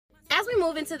as we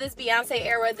move into this Beyonce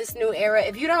era, this new era,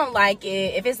 if you don't like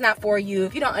it, if it's not for you,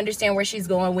 if you don't understand where she's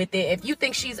going with it, if you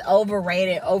think she's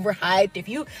overrated, overhyped, if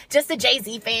you just a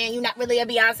Jay-Z fan, you're not really a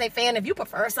Beyonce fan, if you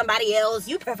prefer somebody else,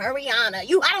 you prefer Rihanna,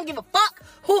 I don't give a fuck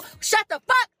who, shut the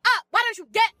fuck up. Why don't you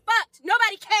get fucked?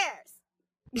 Nobody cares.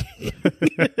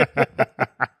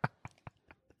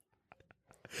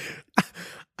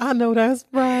 I know that's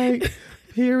right.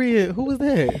 Period. Who was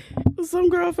that? Some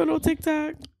girl on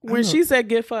TikTok. When she said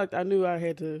get fucked, I knew I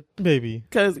had to. Baby.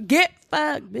 Because get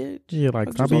fucked, bitch. Yeah,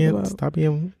 like stop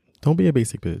being, don't be a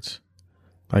basic bitch.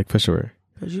 Like, for sure.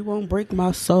 Because you won't break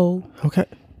my soul. Okay.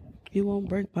 You won't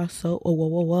break my soul. Oh, whoa,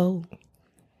 whoa,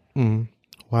 whoa.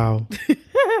 Wow.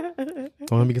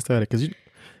 Don't let me get started. Because you,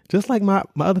 just like my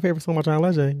other favorite song by John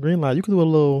Legend, Green Light, you can do a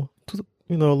little,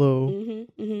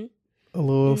 a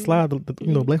little slide.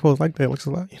 Black folks like that. Looks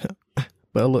a lot,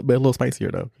 but a little spicier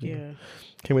though. Yeah.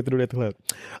 Can't wait to do that to club.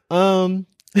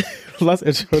 Let's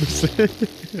intro this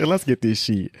shit. Let's get this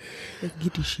shit.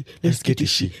 Let's get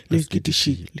this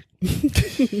shit.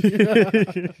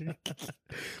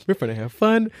 We're gonna have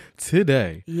fun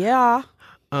today. Yeah.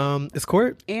 It's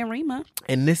Court and Rima.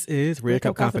 And this is Red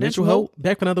Cup Confidential Hope.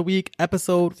 Back for another week,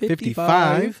 episode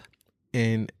 55.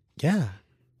 And yeah,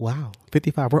 wow.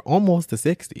 55. We're almost to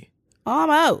 60.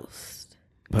 Almost.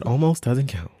 But almost doesn't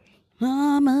count.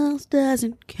 Almost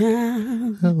doesn't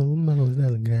count. Almost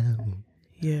doesn't count.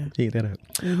 Yeah. Check that out.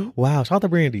 Mm-hmm. Wow. Shout out to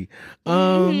Brandy. We're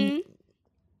going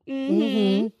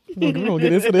to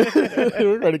get into that.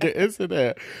 We're going to get into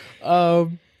that.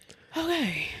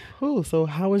 Okay. Cool. So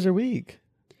how was your week?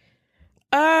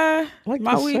 Like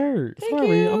my week. Shirt.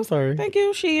 I'm sorry. Thank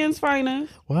you. Shein's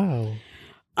finest. Wow.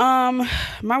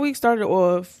 My week started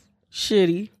off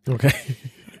shitty. Okay.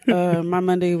 My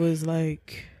Monday was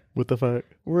like, what the fuck?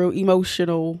 Real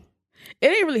emotional. It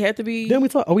didn't really have to be. Then we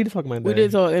talk. Oh, we did talk Monday. We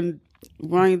did talk, and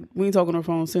we ain't talking on the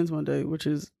phone since Monday, which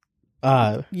is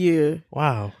yeah.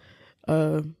 Wow.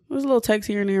 There's a little text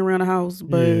here and there around the house,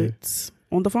 but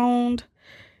on the phone,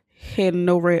 had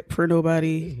no rap for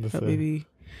nobody. Baby.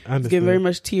 I was getting very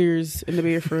much tears in the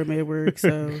bathroom at work,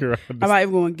 so I'm not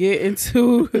even going to get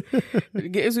into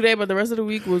that. But the rest of the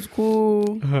week was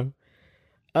cool.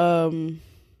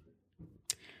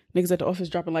 Niggas at the office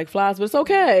dropping like flies, but it's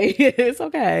okay. It's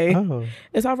okay. Oh.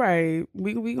 It's all right.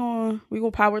 We gonna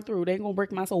power through. They ain't gonna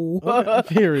break my soul.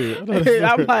 Period.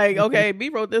 I'm like, okay, B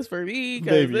wrote this for me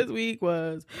because this week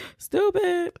was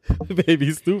stupid.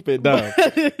 Baby, stupid, dumb.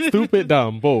 Stupid,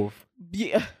 dumb, both.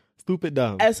 Yeah. Stupid,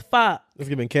 dumb. As fuck. It's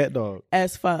giving cat dog.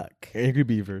 As fuck. Angry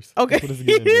beavers. Okay. That's what it's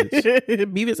giving,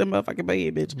 bitch. Beavers and motherfucking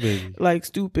bad, bitch. Baby. Like,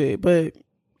 stupid. But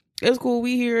it's cool.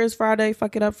 We here. It's Friday.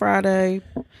 Fuck it up Friday.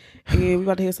 And we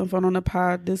about to have some fun on the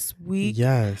pod this week.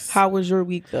 Yes. How was your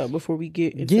week though? Before we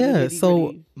get into the nitty-gritty?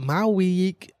 So my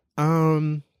week,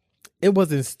 it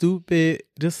wasn't stupid.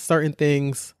 Just certain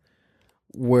things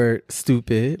were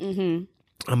stupid.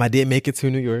 Mm-hmm. I did make it to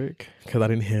New York because I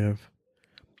didn't have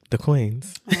the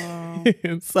coins.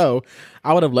 And so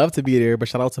I would have loved to be there. But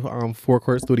shout out to Four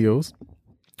Court Studios,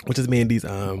 which is Mandy's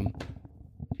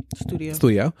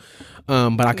studio.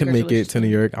 But I couldn't make it to New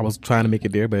York. I was trying to make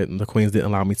it there, but the Queens didn't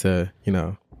allow me to,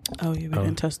 Oh, yeah, we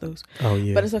didn't touch those. Oh,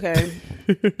 yeah. But it's okay.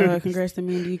 Congrats to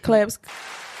Mandy. Claps.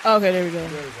 Okay, there we go.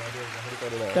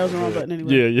 That was the wrong button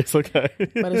anyway. Yeah, it's okay.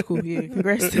 But it's cool. Yeah,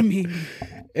 congrats to Mandy.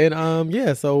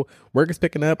 And so work is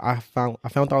picking up. I found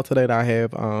out today that I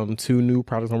have 2 new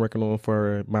projects I'm working on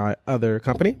for my other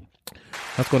company.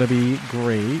 That's going to be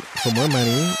great. So more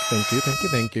money.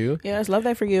 Thank you. Yes, love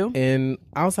that for you. And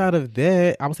outside of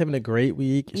that, I was having a great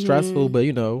week. Stressful, but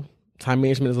time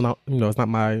management is not, it's not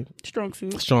my strong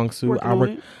suit. I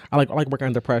like working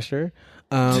under pressure.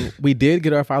 We did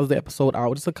get our Father's Day episode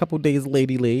out just a couple days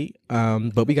late,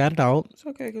 but we got it out. It's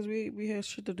okay because we had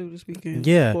shit to do this weekend.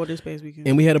 Yeah, for this past weekend,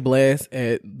 and we had a blast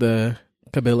at the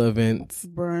Cabela events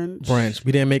brunch.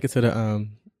 We didn't make it to the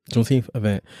Juneteenth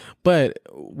event, but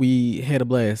we had a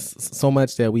blast so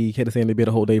much that we had to stay in the bed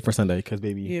the whole day for Sunday because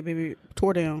baby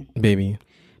tore down, baby.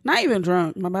 Not even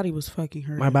drunk. My body was fucking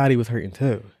hurting. My body was hurting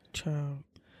too, child.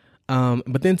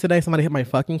 But then today somebody hit my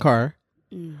fucking car.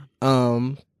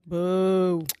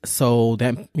 Boo. So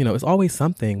that, it's always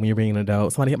something when you're being an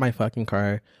adult. Somebody hit my fucking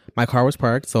car. My car was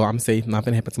parked, so I'm safe.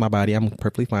 Nothing happened to my body. I'm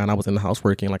perfectly fine. I was in the house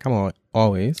working like I'm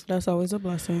always. That's always a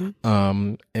blessing.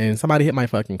 And somebody hit my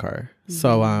fucking car. Mm-hmm.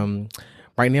 So,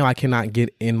 right now I cannot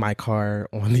get in my car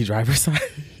on the driver's side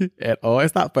at all.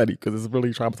 It's not funny because it's really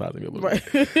traumatizing me a little bit.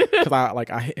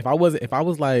 Because if I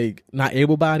was like not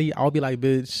able-bodied, I would be like,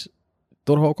 bitch,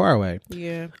 throw the whole car away.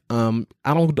 Yeah. I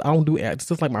don't do it's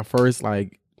just like my first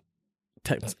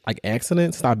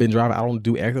accidents. I've been driving. I don't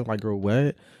do accidents. Like, girl,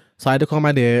 what? So I had to call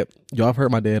my dad. Y'all have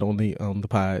heard my dad on the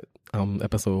pod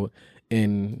episode,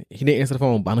 and he didn't answer the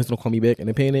phone. But I know he's gonna call me back in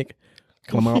a panic.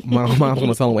 My mom's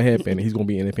gonna tell him what happened. And he's gonna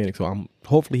be in a panic. So I'll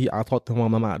talk to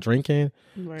him. I'm not drinking.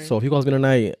 Right. So if he calls me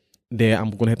tonight, Dad, I'm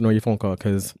gonna have to know your phone call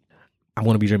because I'm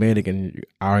gonna be dramatic, and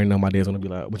I already know my dad's gonna be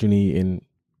like, "What you need?" And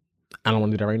I don't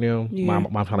want to do that right now. Yeah.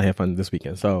 Mom's trying to have fun this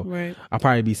weekend, so right. I'll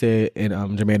probably be sad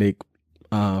and dramatic.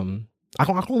 I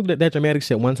can only do that dramatic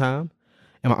shit one time,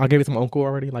 and I gave it to my uncle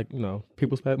already. Like,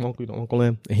 people's pet, my uncle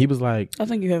Lynn, and he was like, "I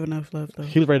think you have enough left, though."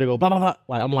 He was ready to go blah blah blah.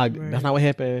 Like I'm like, right. That's not what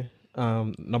happened.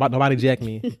 Nobody jacked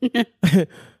me.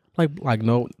 like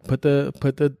no, put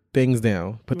the things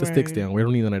down, put the sticks down. We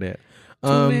don't need none of that.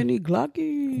 Too many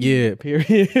Glockies. Yeah, period.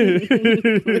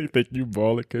 You think you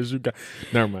balling because you got...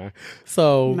 Never mind.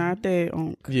 So... Not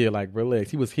that, Yeah, like, relax.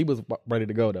 He was ready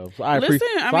to go, though. So I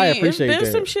appreciate that.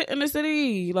 There's some shit in the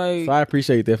city. Like, so I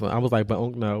appreciate that. I was like,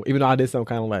 but no. Even though I did some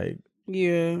kind of, like...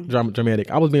 Yeah.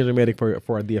 Dramatic. I was being dramatic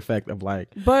for the effect of, like...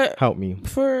 But... Help me.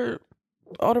 For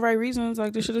all the right reasons,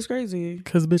 like, this shit is crazy.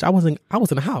 Because, bitch, I was in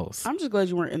the house. I'm just glad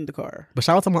you weren't in the car. But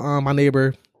shout out to my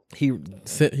neighbor. He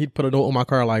put a note on my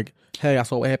car like, "Hey, I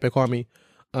saw what happened. Call me."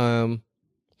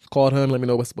 Called him, let me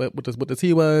know what the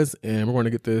tea was, and we're going to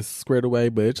get this squared away.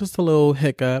 But it's just a little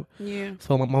hiccup. Yeah.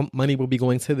 So my money will be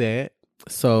going to that.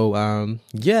 So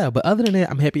yeah. But other than that,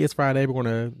 I'm happy it's Friday. We're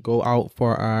going to go out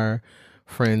for our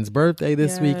friend's birthday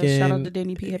this weekend. Shout out to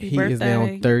Danny P. Happy birthday. He is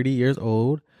now 30 years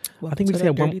old. Welcome I think we just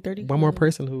had one more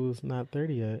person who's not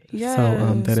 30 yet. Yeah.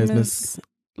 So that is Miss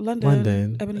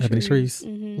London, Ebony Shreese.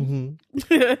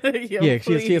 Yeah,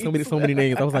 she has so many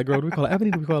names. I was like, girl, do we call her Ebony?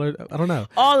 Do we call her? I don't know.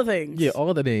 All the things. Yeah,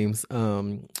 all the names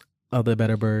of the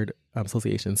Better Bird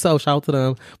Association. So shout out to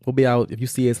them. We'll be out. If you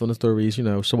see us on the stories,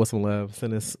 show us some love.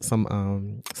 Send us some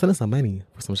money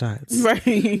for some shots,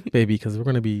 right, baby? Because we're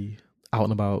gonna be out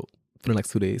and about for the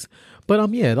next 2 days. But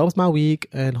yeah, that was my week,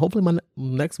 and hopefully my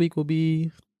next week will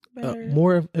be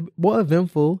more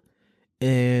eventful.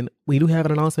 And we do have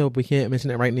an announcement, but we can't mention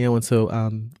it right now until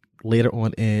later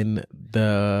on in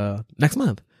the next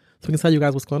month. So we can tell you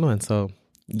guys what's going on. So,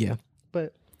 yeah.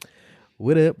 But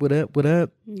what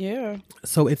up? Yeah.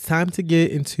 So it's time to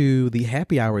get into the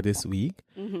happy hour this week.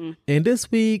 Mm-hmm. And this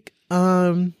week...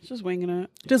 just winging it.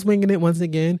 Just winging it once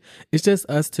again. It's just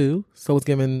us two. So it's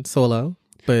given solo.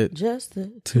 But just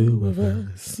the two of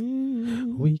us.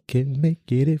 Mm-hmm. We can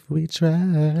make it if we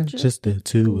try. Just the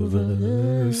two of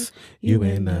us. You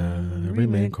and I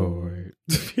remain cord.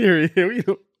 Period. We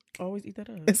don't always eat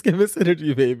that up. It's giving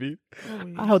synergy, baby.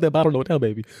 Always. I held that bottle no tell,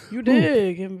 baby. You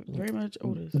did. Give very much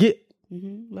Otis. Get.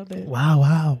 Mm-hmm. Love that.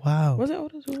 Wow. Was it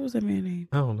Otis? What was that man's name?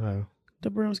 I don't know. The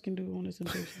Browns can do on this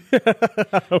impression.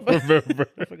 I don't remember.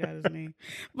 I forgot his name.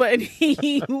 But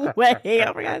anyway,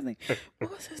 I forgot his name.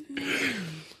 What was his name?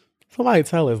 Somebody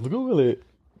tell us. Google it.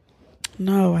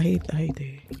 No, I hate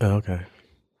that. Oh, okay.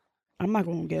 I'm not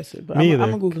going to guess it, but I'm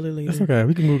going to Google it later. That's okay.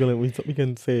 We can Google it. We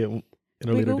can say it in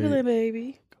a later Google date. it,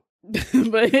 baby.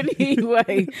 But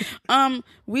anyway,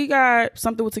 we got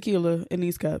something with tequila in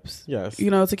these cups. Yes.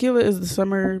 Tequila is the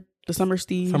summer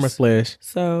steez. Summer splash.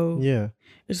 So yeah.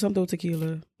 It's something with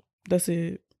tequila. That's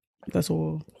it. That's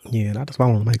all. Yeah, I just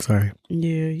swallowed the mic, sorry.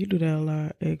 Yeah, you do that a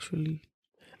lot, actually.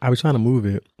 I was trying to move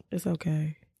it. It's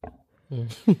okay.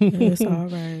 It's all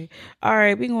right. All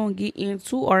right, we're going to get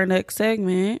into our next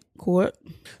segment, Court.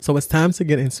 So it's time to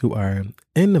get into our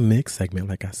In the Mix segment,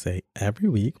 like I say, every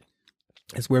week.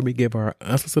 It's where we give our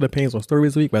unsolicited opinions on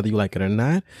stories week, whether you like it or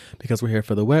not, because we're here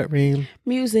for the wet ream,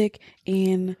 music,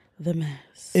 and the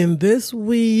mess. And this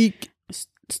week...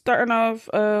 Starting off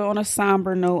on a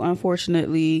somber note,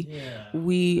 unfortunately,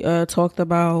 we talked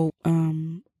about,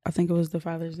 I think it was the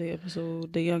Father's Day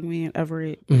episode, the young man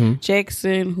Everett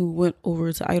Jackson, who went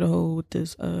over to Idaho with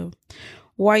this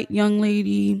white young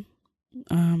lady.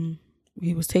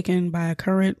 He was taken by a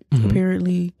current,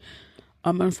 apparently.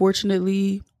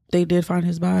 Unfortunately, they did find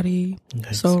his body.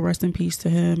 Nice. So rest in peace to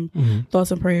him.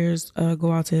 Thoughts and prayers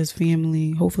go out to his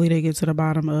family. Hopefully they get to the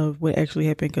bottom of what actually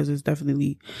happened, because it's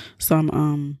definitely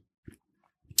some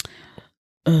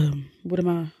what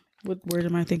word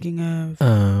am I thinking of?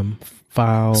 Some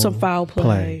foul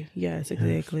play. Yes,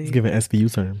 exactly. It's giving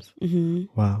SVU terms.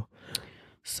 Wow.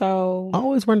 So I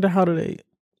always wonder how can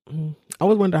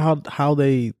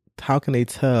they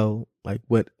tell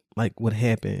what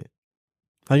happened.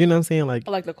 Like, you know what I'm saying? Like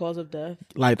the cause of death.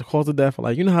 Like the cause of death.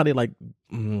 Like, you know how they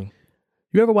you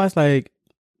ever watch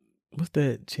what's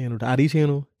that channel? The ID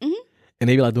channel? And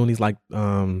they be doing these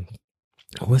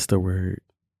what's the word?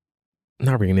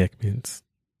 Not reenactments.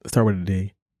 Start with a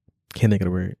D. Can't think of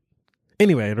the word.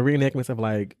 Anyway, the reenactments of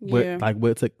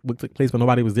what took place, but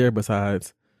nobody was there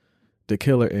besides the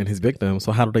killer and his victim.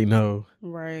 So how do they know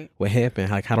what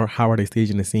happened? Like how are they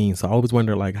staging the scene? So I always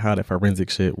wonder like how that forensic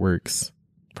shit works.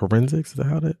 Forensics, is that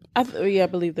how that? I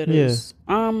believe that is.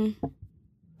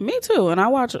 Me too. And I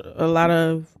watch a lot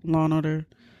of Law and Order,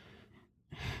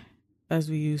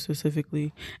 SVU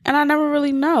specifically, and I never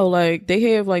really know. Like they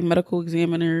have like medical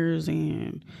examiners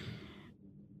and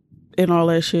all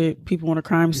that shit. People on a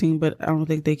crime scene, but I don't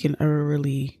think they can ever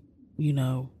really,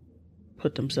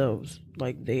 put themselves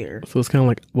like there. So it's kind of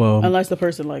like, well, unless the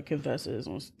person like confesses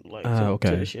like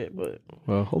to the shit, but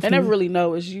I never really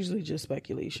know. It's usually just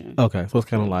speculation. Okay, so it's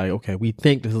kind of like, okay, we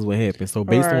think this is what happened. So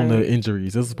based on the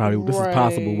injuries, this is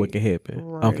possible what could happen.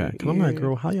 Right. Okay, because I'm like,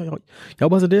 girl, how y'all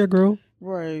wasn't there, girl?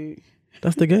 Right.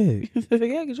 That's the gag. That's the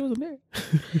gag because you wasn't there.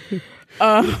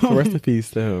 So rest in peace,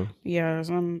 though. Yeah,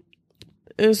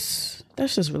 that's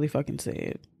just really fucking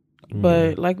sad.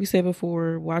 But like we said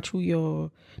before, watch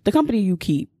the company you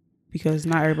keep, because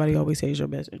not everybody always has your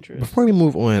best interest. Before we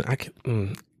move on, I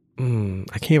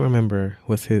can't remember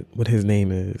what his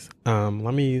name is.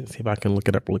 Let me see if I can look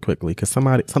it up really quickly, because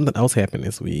something else happened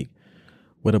this week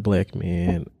with a black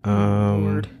man.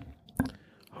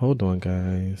 Hold on,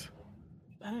 guys.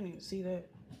 I didn't even see that.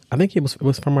 I think it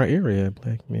was from our area,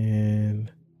 black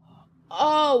man.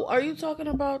 Oh, are you talking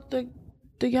about the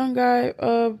young guy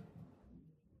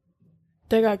that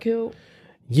got killed?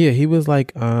 Yeah, he was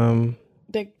like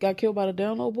that got killed by the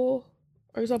down low bull.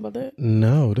 Are you talking about that?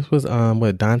 No, this was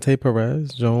Dante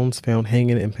Perez Jones found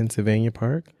hanging in Pennsylvania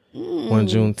Park on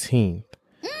Juneteenth.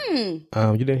 You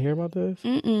didn't hear about this?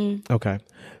 Okay,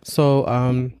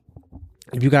 so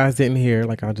if you guys didn't hear,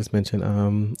 like I just mentioned,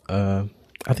 I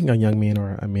think a young man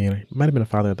or a man, it might have been a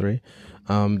father of three.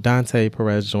 Dante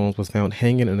Perez Jones was found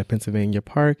hanging in a Pennsylvania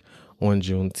park on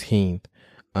Juneteenth.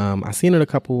 I seen it a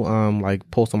couple like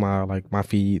posts on my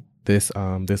feed this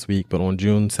week, but on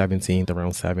June 17th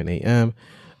around 7 a.m.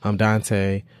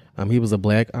 Dante, he was a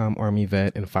black Army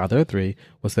vet and father of three,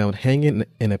 was found hanging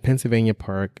in a Pennsylvania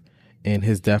park, and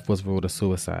his death was ruled a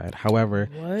suicide. However,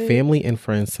 family and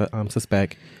friends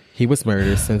suspect he was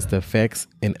murdered since the facts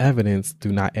and evidence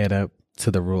do not add up to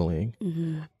the ruling.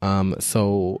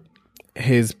 So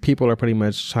his people are pretty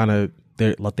much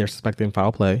they're suspecting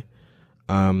foul play.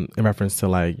 In reference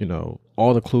to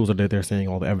all the clues are that they're saying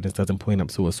all the evidence doesn't point up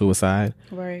to a suicide.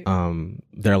 Right.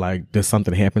 They're like, there's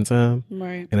something happened to him.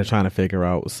 Right. And they're trying to figure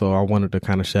out. So I wanted to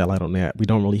kind of shed light on that. We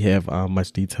don't really have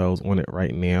much details on it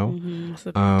right now. It's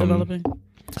developing.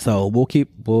 So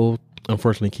we'll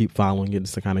unfortunately keep following it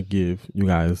just to kind of give you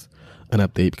guys an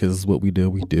update, because it's what we do.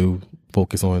 We do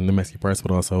focus on the messy parts,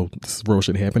 but also this is real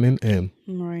shit happening, and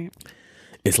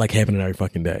it's like happening every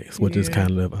fucking day, which is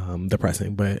kind of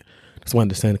depressing. But just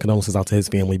wanted to send condolences out to his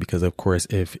family, because of course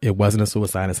if it wasn't a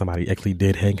suicide and somebody actually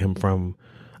did hang him from,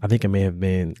 I think it may have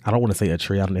been, I don't want to say a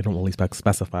tree, they don't really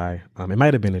specify, it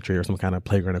might have been a tree or some kind of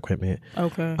playground equipment.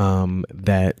 Okay.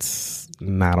 That's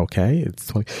not okay.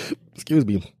 It's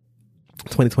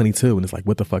 2022, and it's like,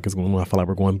 what the fuck is going on? I feel like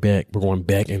we're going back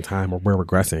in time, or we're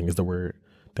regressing is the word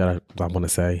that I want to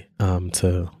say,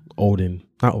 to older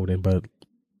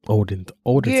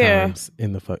times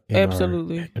in our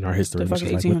history.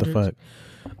 The like, what the fuck?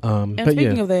 And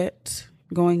speaking of that,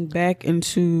 going back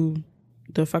into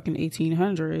the fucking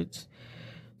 1800s,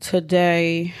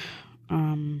 today,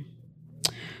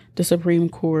 the Supreme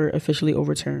Court officially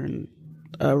overturned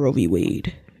Roe v.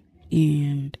 Wade,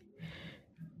 and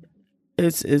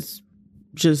it's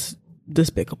just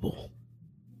despicable.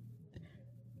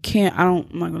 I'm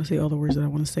not going to say all the words that I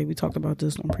want to say. We talked about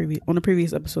this on the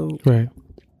previous episode, right?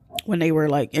 When they were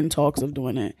like in talks of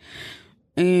doing it,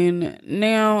 and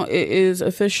now it is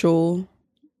official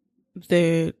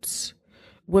that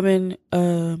women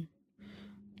they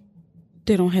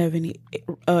don't have any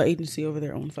agency over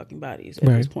their own fucking bodies at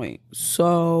this point.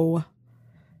 So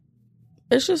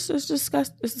it's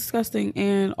disgusting,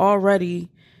 and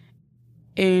already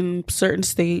in certain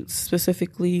states,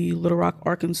 specifically Little Rock,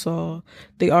 Arkansas,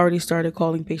 they already started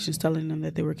calling patients, telling them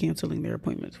that they were canceling their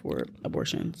appointments for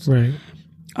abortions. Right.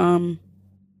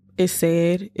 It's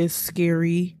sad. It's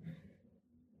scary.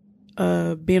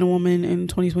 Being a woman in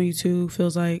 2022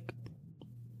 feels like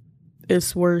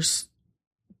it's worse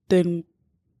than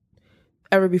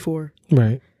ever before.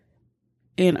 Right.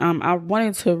 And I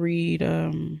wanted to read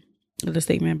the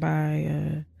statement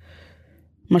by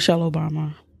Michelle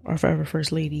Obama, our forever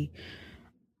First Lady.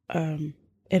 And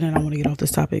then I want to get off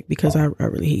this topic because I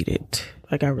really hate it.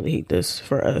 Like, I really hate this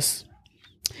for us.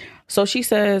 So she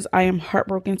says, "I am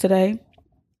heartbroken today.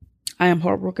 I am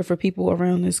heartbroken for people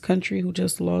around this country who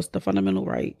just lost the fundamental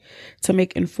right to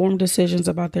make informed decisions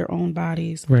about their own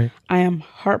bodies. Right. I am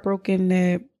heartbroken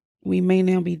that we may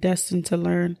now be destined to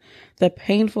learn the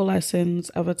painful lessons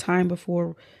of a time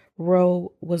before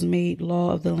Roe was made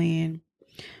law of the land,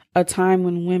 a time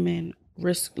when women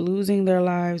risked losing their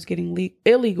lives getting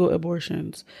illegal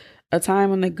abortions, a time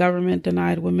when the government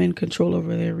denied women control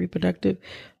over their reproductive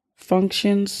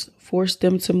functions, forced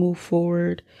them to move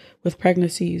forward with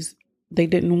pregnancies they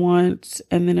didn't want,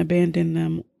 and then abandoned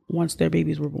them once their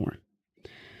babies were born.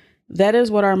 That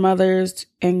is what our mothers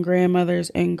and grandmothers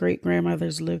and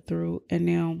great-grandmothers lived through, and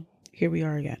now here we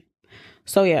are again.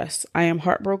 So yes, I am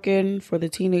heartbroken for the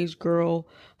teenage girl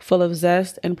full of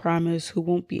zest and promise who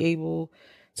won't be able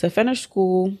to finish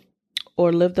school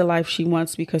or live the life she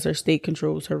wants because her state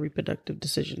controls her reproductive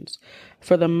decisions.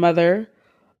 For the mother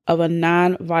of a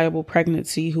non-viable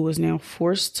pregnancy who is now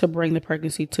forced to bring the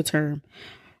pregnancy to term.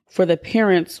 For the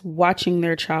parents watching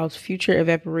their child's future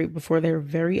evaporate before their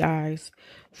very eyes.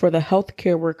 For the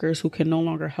healthcare workers who can no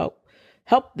longer help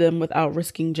them without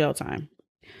risking jail time.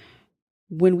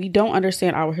 When we don't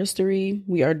understand our history,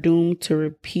 we are doomed to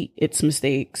repeat its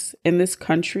mistakes. In this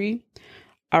country,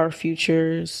 our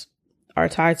futures are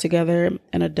tied together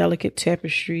in a delicate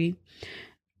tapestry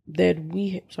that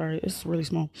we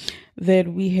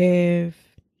have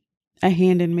a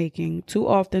hand in making. Too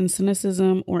often,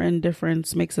 cynicism or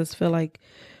indifference makes us feel like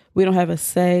we don't have a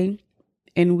say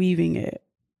in weaving it.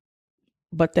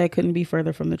 But that couldn't be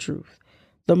further from the truth.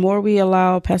 The more we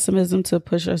allow pessimism to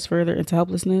push us further into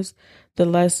helplessness, the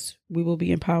less we will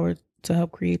be empowered to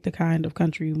help create the kind of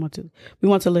country we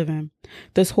want to live in.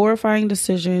 This horrifying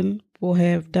decision will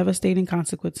have devastating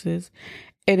consequences,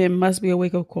 and it must be a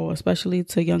wake-up call, especially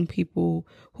to young people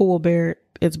who will bear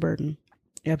its burden.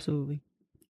 Absolutely.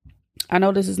 I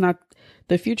know this is not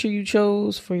the future you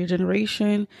chose for your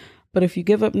generation, but if you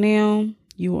give up now,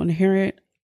 you will inherit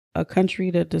a country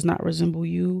that does not resemble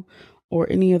you or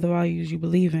any of the values you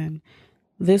believe in.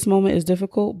 This moment is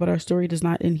difficult, but our story does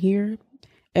not end here.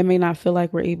 It may not feel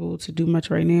like we're able to do much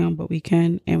right now, but we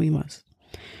can and we must.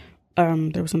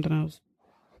 There was something else,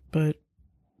 but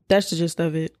that's the gist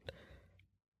of it.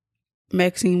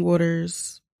 Maxine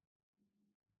Waters,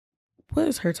 what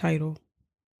is her title?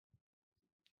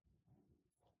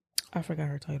 I forgot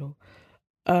her title.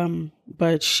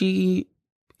 But she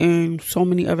and so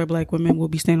many other Black women will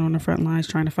be standing on the front lines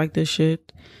trying to fight this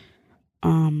shit.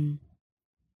 We're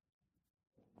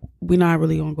not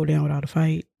really gonna go down without a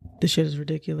fight. This shit is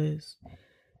ridiculous.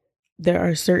 There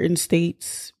are certain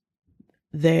states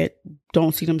that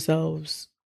don't see themselves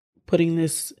putting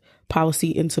this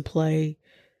policy into play.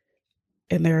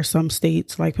 And there are some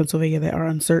states like Pennsylvania that are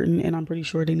uncertain, and I'm pretty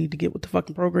sure they need to get with the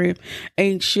fucking program.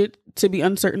 Ain't shit to be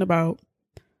uncertain about.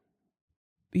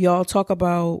 Y'all talk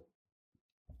about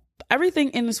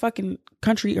everything in this fucking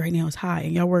country right now is high,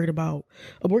 and y'all worried about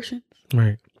abortion.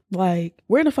 Right. Like,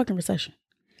 we're in a fucking recession.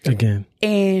 Again.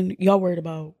 And y'all worried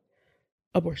about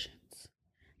abortions.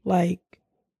 Like,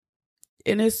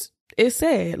 and it's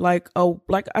sad. Like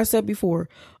I said before,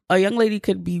 a young lady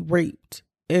could be raped,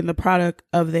 and the product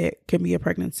of that can be a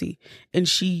pregnancy, and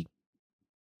she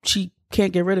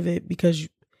can't get rid of it because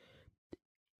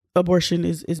abortion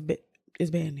is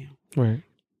banned now. Right.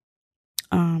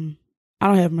 I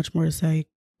don't have much more to say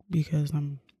because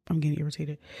I'm getting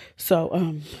irritated.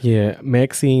 So yeah,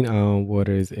 Maxine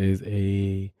Waters is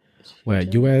a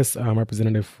U.S.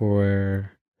 representative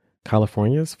for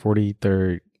California's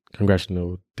 43rd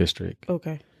congressional district.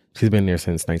 Okay. She's been there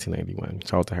since 1991.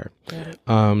 Shout out to her. Got it.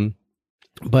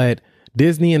 But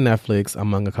Disney and Netflix,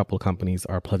 among a couple of companies,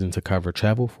 are pledging to cover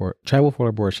travel for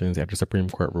abortions after Supreme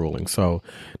Court ruling. So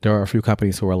there are a few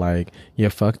companies who are like, yeah,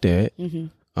 fuck that.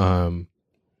 Mm-hmm.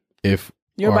 If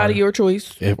your body, your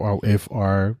choice. If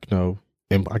our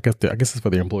I guess it's for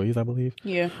the employees, I believe.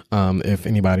 Yeah. If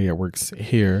anybody that works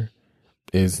here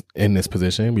is in this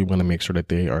position, we want to make sure that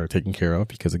they are taken care of,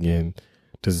 because again,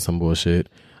 this is some bullshit.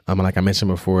 And like I mentioned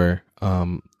before,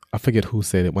 I forget who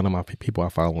said it. One of my people I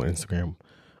follow on Instagram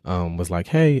was like,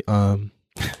 "Hey,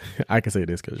 I can say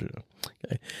this because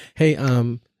okay.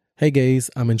 Hey gays,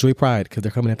 enjoy Pride because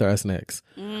they're coming after us next."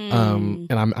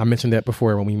 And I mentioned that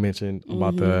before when we mentioned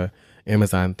about the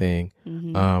Amazon thing.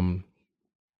 Mm-hmm.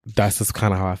 That's just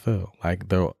kind of how I feel.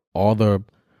 Like all the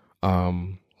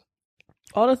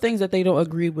things that they don't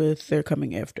agree with, they're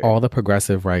coming after. All the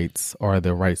progressive rights are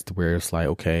the rights to where it's like,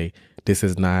 okay, this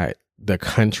is not the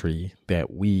country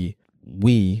that we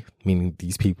meaning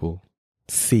these people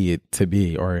see it to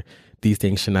be, or these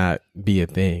things should not be a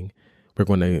thing. We're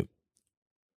going to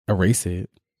erase it,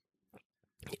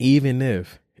 even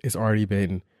if it's already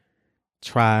been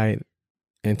tried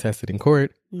and tested in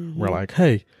court. We're like,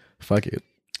 hey, fuck it.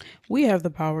 We have the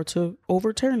power to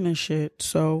overturn this shit,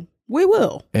 so We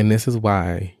will. And this is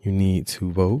why you need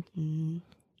to vote,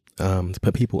 to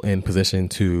put people in position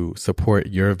to support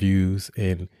your views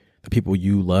and the people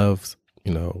you love's,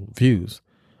 views.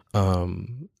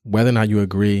 Whether or not you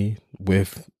agree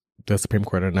with the Supreme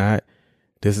Court or not,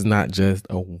 this is not just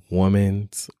a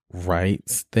woman's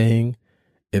rights thing.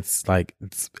 It's like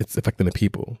it's affecting the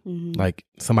people. Like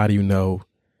somebody you know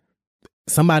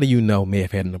may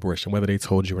have had an abortion, whether they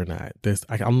told you or not.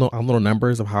 I don't know the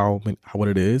numbers of what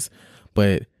it is,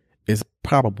 but it's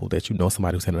probable that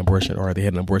somebody who's had an abortion, or they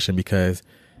had an abortion because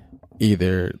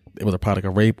either it was a product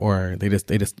of rape, or they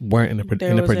just weren't in a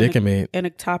predicament. An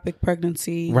ectopic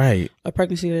pregnancy, right? A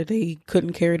pregnancy that they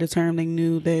couldn't carry to term. They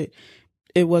knew that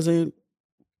it wasn't.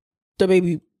 The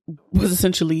baby was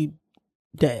essentially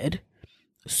dead,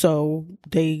 so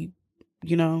they,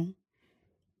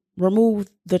 removed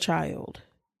the child.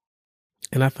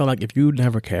 And I feel like if you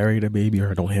never carried a baby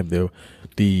or don't have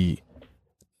the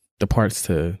parts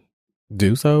to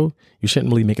do so, you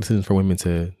shouldn't really make a decision for women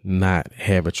to not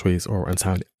have a choice or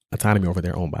autonomy over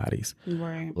their own bodies.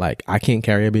 Right. Like, I can't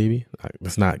carry a baby.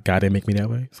 It's not, God didn't make me that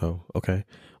way. So, okay.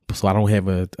 So I don't have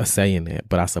a say in that,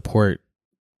 but I support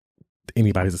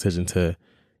anybody's decision to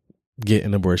get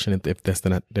an abortion if that's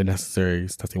the necessary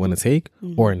steps they want to take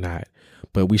or not.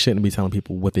 But we shouldn't be telling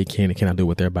people what they can and cannot do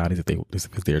with their bodies if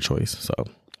it's their choice. So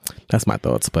that's my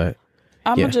thoughts. But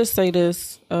I'm gonna just say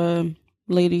this,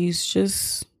 ladies,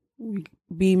 just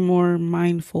be more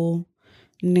mindful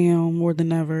now more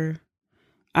than ever.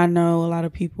 I know a lot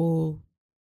of people,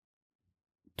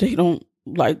 they don't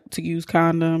like to use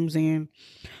condoms, and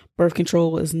birth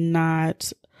control is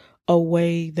not a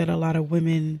way that a lot of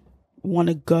women want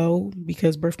to go,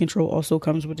 because birth control also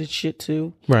comes with its shit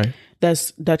too. Right.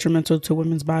 That's detrimental to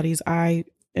women's bodies. I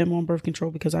am on birth control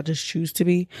because I just choose to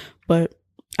be, but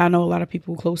I know a lot of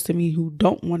people close to me who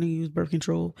don't want to use birth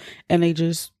control, and they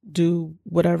just do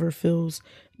whatever feels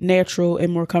natural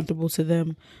and more comfortable to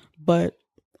them. But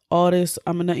all this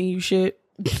I'm a nutting you shit,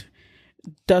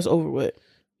 that's over with.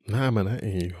 Nah, I'm a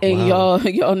nutting you. And y'all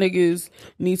niggas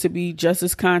need to be just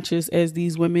as conscious as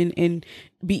these women, and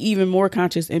be even more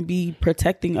conscious and be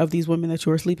protecting of these women that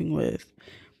you are sleeping with.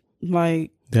 Like,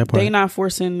 they not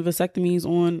forcing vasectomies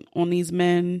on these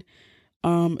men.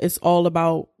 It's all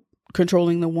about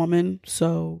controlling the woman.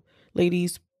 So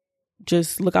ladies,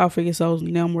 just look out for yourselves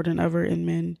now more than ever. And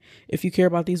men, if you care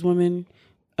about these women,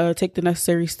 take the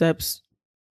necessary steps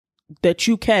that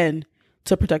you can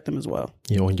to protect them as well.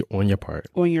 Yeah, on your part.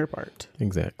 On your part.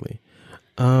 Exactly.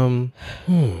 Do I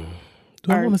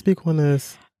want to speak on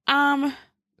this?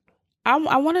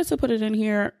 I wanted to put it in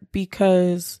here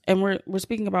because, and we're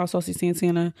speaking about Saucy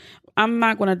Santana. I'm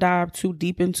not going to dive too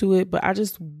deep into it, but I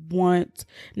just want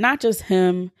not just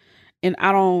him, and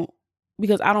I don't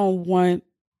want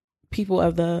people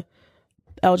of the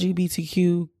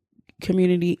LGBTQ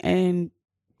community and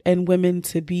women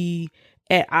to be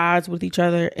at odds with each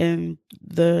other. And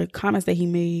the comments that he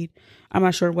made, I'm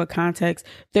not sure what context,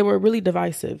 they were really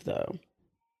divisive though.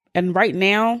 And right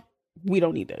now, we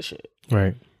don't need that shit.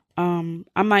 Right. I'm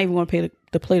not even going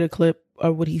to play the clip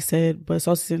of what he said, but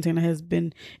Saucy Santana has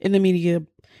been in the media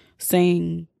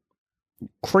saying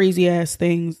crazy ass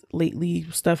things lately.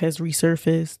 Stuff has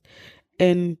resurfaced,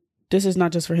 and this is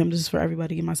not just for him. This is for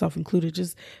everybody, and myself included.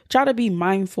 Just try to be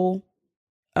mindful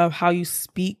of how you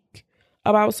speak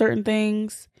about certain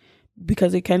things,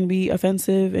 because it can be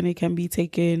offensive and it can be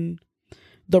taken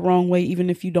the wrong way, even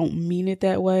if you don't mean it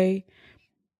that way.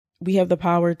 We have the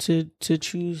power to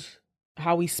choose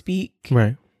how we speak.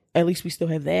 Right. At least we still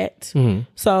have that. Mm-hmm.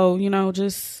 So,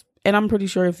 and I'm pretty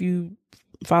sure if you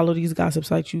follow these gossip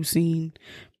sites, you've seen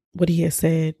what he has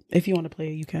said. If you want to play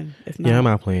it, you can. If not, yeah, I'm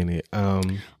not playing it.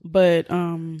 But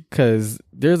because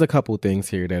there's a couple things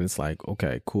here that it's like,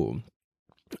 okay, cool.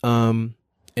 And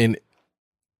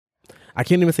I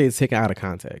can't even say it's taken out of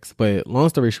context, but long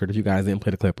story short, if you guys didn't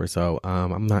play the clip or so,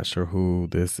 I'm not sure who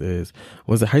this is.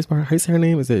 Was it how you say her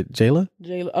name? Is it Jayla?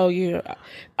 Jayla. Oh yeah,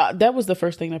 that was the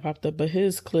first thing that popped up. But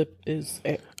his clip is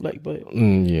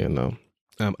yeah, no.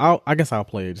 I guess I'll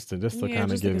play it just to kind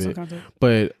of give it.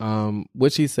 But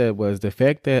what she said was the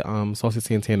fact that Saucy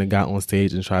Santana got on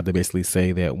stage and tried to basically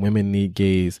say that women need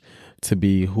gays to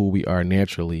be who we are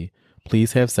naturally.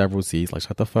 Please have several C's. Like,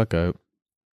 shut the fuck up.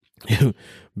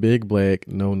 Big black,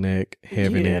 no neck,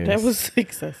 having ass. That was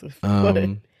excessive.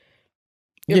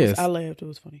 Yes, I laughed. It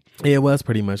was funny. It was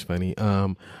pretty much funny.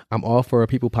 I'm all for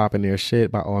people popping their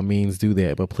shit. By all means, do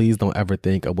that. But please don't ever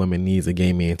think a woman needs a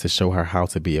gay man to show her how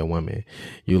to be a woman.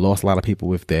 You lost a lot of people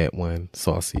with that one,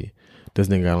 Saucy. This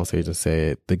nigga got on stage and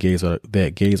said gays are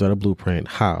the blueprint.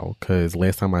 How? Because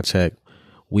last time I checked,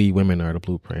 we women are the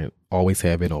blueprint. Always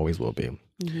have been, always will be.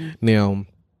 Now,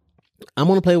 I'm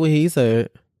gonna play what he said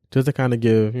just to kind of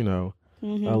give a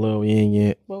little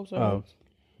yin. Oh,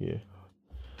 yeah,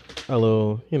 a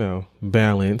little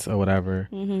balance or whatever.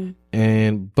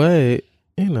 But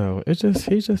it's just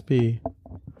he just be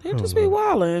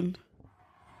wilding.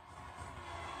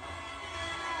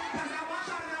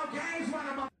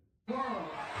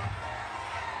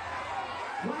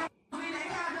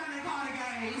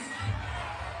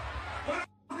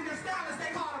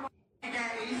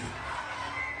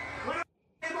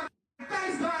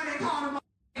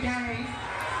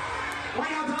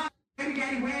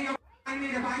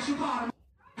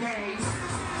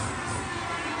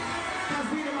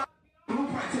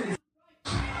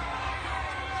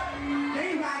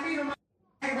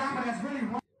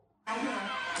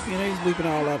 Bleeping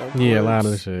all out of a lot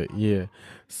of shit. Yeah.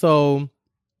 So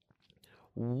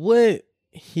what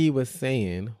he was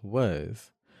saying was,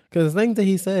 because the things that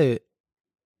he said,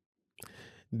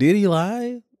 did he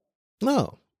lie?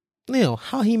 No. Now,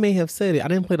 how he may have said it, I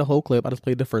didn't play the whole clip. I just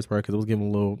played the first part because it was giving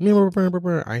a little.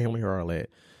 I didn't hear all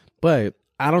that, but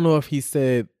I don't know if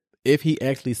he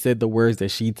actually said the words that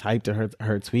she typed in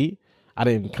her tweet. I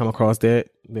didn't come across that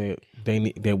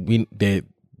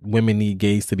women need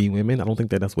gays to be women. I don't think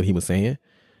that's what he was saying.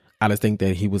 I just think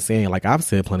that he was saying, like I've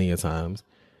said plenty of times,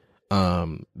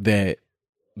 that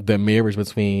the marriage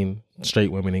between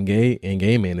straight women and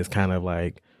gay men is kind of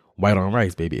like white on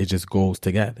rice, baby. It just goes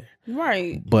together,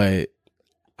 right? But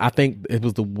I think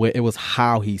it was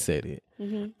how he said it.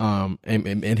 And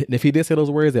if he did say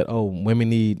those words that women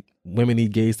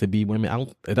need gays to be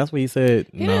women, that's what he said.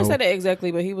 He didn't say that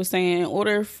exactly, but he was saying in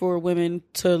order for women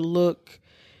to look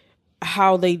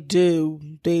how they do,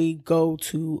 they go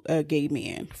to a gay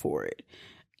man for it.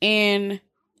 And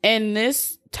in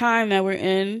this time that we're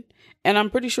in, and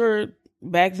I'm pretty sure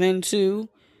back then too,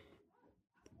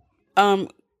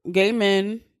 gay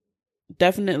men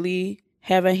definitely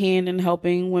have a hand in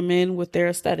helping women with their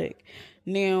aesthetic.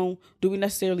 Now, do we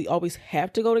necessarily always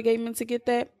have to go to gay men to get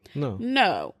that?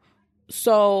 No.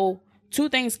 So two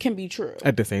things can be true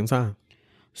at the same time.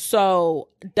 So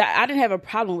I didn't have a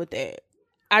problem with that.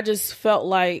 I just felt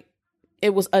like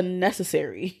it was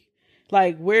unnecessary.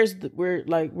 Like, where's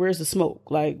the smoke?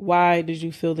 Like, why did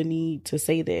you feel the need to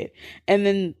say that? And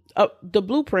then the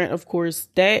blueprint, of course,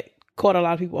 that caught a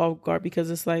lot of people off guard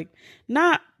because it's like,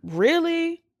 not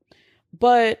really,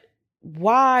 but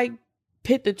why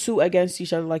pit the two against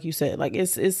each other? Like you said, like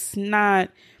it's not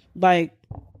like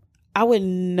I would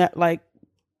not, like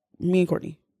me and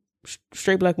Courtney,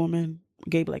 straight black woman,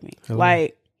 gay black man. Hello.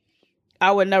 Like,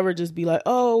 I would never just be like,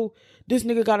 oh, this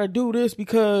nigga gotta do this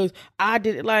because I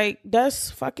did it. Like,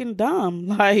 that's fucking dumb.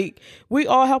 Like, we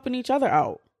all helping each other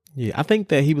out. Yeah, I think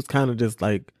that he was kind of just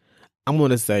like, I'm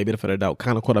going to say, benefit of the doubt,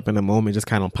 kind of caught up in the moment, just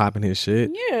kind of popping his shit.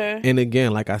 Yeah. And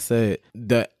again, like I said,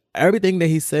 everything that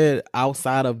he said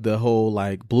outside of the whole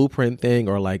like blueprint thing,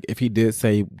 or like if he did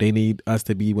say they need us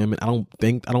to be women, I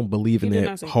don't believe in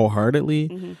that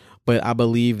wholeheartedly. But I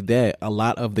believe that a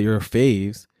lot of your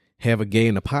faves have a gay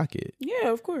in the pocket. Yeah,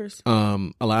 of course.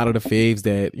 A lot of the faves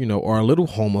that, are a little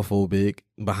homophobic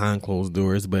behind closed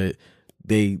doors, but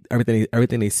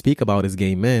everything they speak about is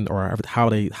gay men, or how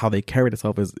they carry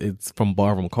themselves it's from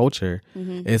ballroom culture.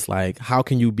 It's like, how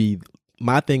can you be,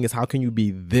 my thing is, how can you be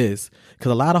this?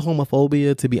 Because a lot of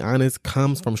homophobia, to be honest,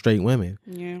 comes from straight women.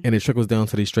 Yeah. And it trickles down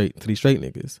to these straight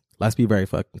niggas. Let's be very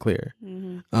fucking clear.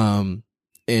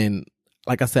 And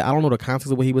like I said, I don't know the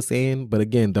context of what he was saying, but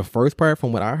again, the first part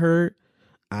from what I heard,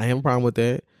 I have a problem with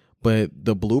that. But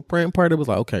the blueprint part, it was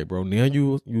like, okay, bro, now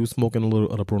you smoking a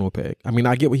little of the Bruno pack. I mean,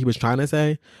 I get what he was trying to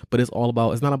say, but it's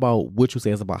not about what you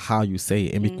say, it's about how you say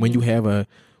it. And when you have a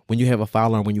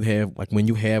following, when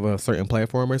you have a certain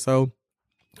platform or so,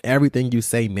 everything you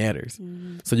say matters.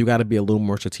 So you got to be a little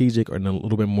more strategic or a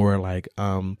little bit more like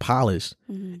polished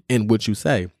in what you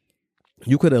say.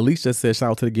 You could at least just say,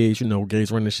 shout out to the gays,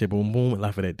 gays running the shit, boom, boom, and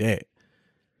laugh at that.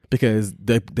 Because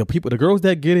the girls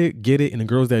that get it, and the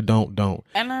girls that don't.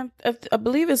 And I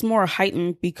believe it's more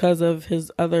heightened because of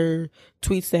his other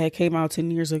tweets that had came out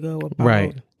 10 years ago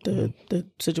about the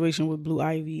situation with Blue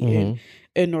Ivy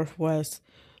in Northwest.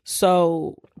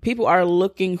 So people are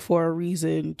looking for a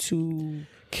reason to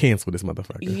cancel this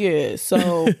motherfucker. Yeah.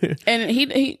 So and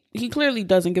he clearly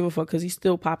doesn't give a fuck because he's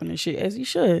still popping his shit as he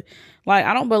should. Like,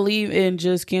 I don't believe in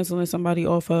just canceling somebody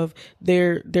off of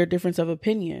their difference of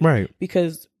opinion, right?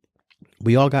 Because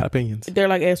we all got opinions. They're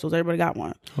like assholes. Everybody got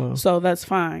one. Oh. So that's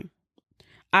fine.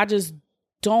 I just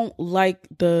don't like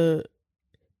the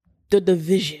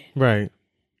division. Right.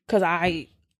 Because I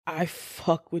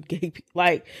fuck with gay people.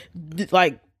 Like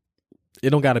it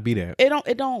don't gotta be that.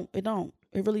 It don't.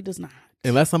 It really does not.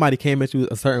 Unless somebody came at you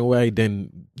a certain way,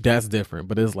 then that's different.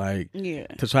 But it's like,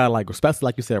 to try to like, especially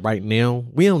like you said right now,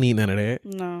 we don't need none of that.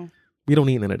 No. We don't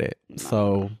need none of that. No.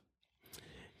 So,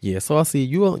 yeah. So I see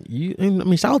you. I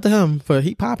mean, shout out to him for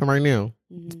he popping right now.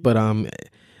 Mm-hmm. But I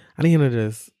didn't know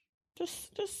this.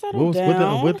 Just settle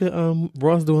down. What the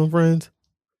Ross doing, friends?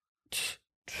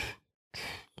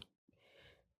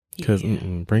 Because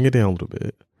bring it down a little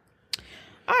bit.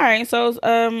 All right. So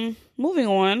moving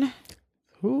on.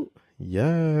 Who?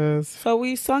 Yes. So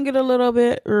we sung it a little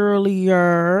bit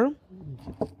earlier.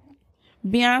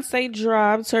 Beyonce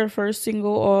dropped her first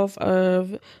single off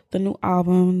of the new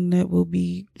album that will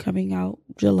be coming out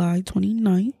July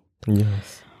 29th.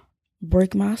 Yes.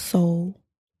 Break My Soul.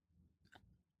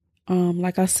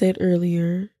 Like I said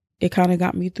earlier, it kind of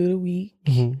got me through the week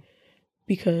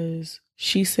because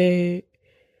she said,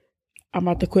 I'm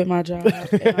about to quit my job.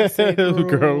 And I said,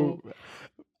 girl,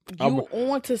 you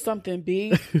on to something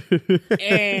big.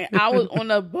 And I was on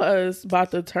the bus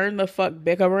about to turn the fuck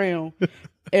back around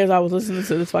as I was listening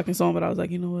to this fucking song. But I was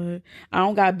like, you know what? I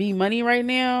don't got B money right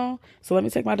now. So let me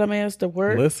take my dumb ass to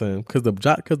work. Listen, because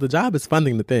the job is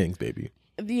funding the things, baby.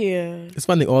 Yeah. It's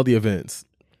funding all the events.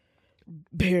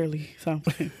 Barely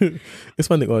something. It's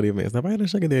funding all the events. Now, if I had a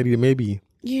sugar daddy, maybe.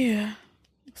 Yeah.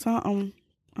 So I'm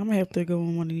going to have to go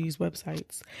on one of these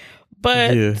websites.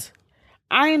 But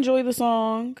I enjoy the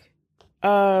song.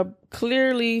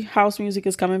 Clearly, house music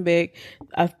is coming back.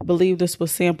 I believe this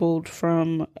was sampled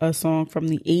from a song from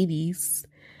the 80s.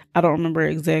 I don't remember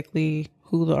exactly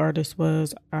who the artist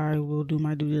was. I will do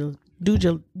my due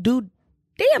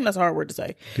damn, that's a hard word to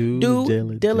say.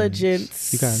 Due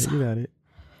diligence. You got it.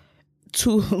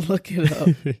 To look it up.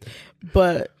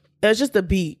 But it's just a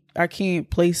beat. I can't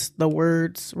place the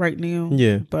words right now.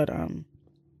 Yeah. But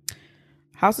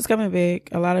house is coming back.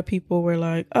 A lot of people were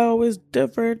like, oh, it's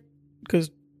different. Because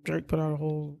Drake put out a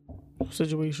whole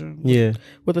situation.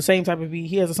 With the same type of beat.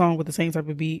 He has a song with the same type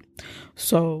of beat.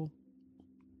 So.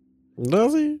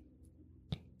 Does he?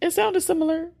 It sounded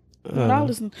similar. When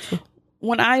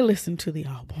I listened to the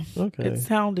album. Okay. It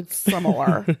sounded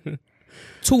similar.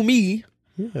 To me.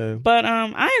 Yeah. But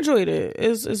I enjoyed it.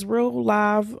 It's real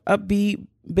live, upbeat.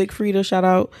 Big Frida, shout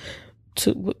out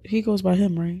to, he goes by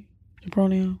him, right? The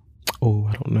pronoun. Oh,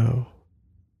 I don't know.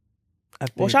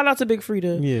 Well, shout out to Big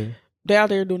Frida. Yeah. They out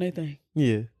there doing their thing.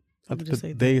 Yeah.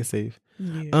 They are safe.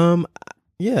 Yeah.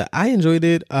 Yeah, I enjoyed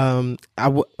it. I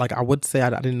would say I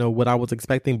didn't know what I was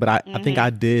expecting, but I think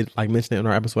I did like mention it in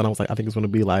our episode. I was like, I think it's going to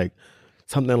be like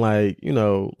something like, you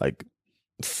know, like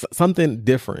something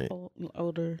different.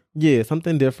 Older. Yeah,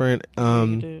 something different.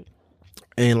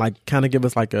 And like kind of give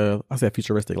us like I said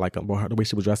futuristic, like the way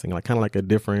she was dressing, like kind of like a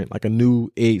different, like a new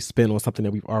age spin on something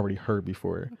that we've already heard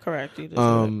before. Correct.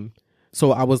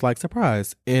 So I was like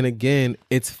surprised. And again,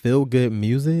 it's feel good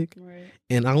music. Right.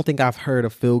 And I don't think I've heard a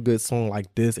feel good song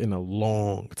like this in a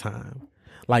long time.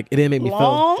 Like it didn't make me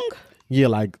feel. Yeah,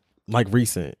 like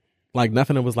recent. Like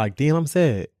nothing that was like, damn, I'm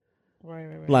sad.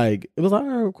 Right. Like it was like,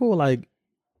 oh, cool. Like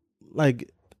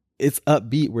it's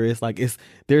upbeat where it's like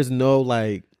there's no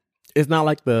like, it's not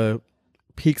like the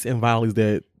peaks and valleys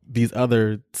that these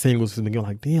other singles have been going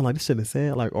like, damn, like this shit is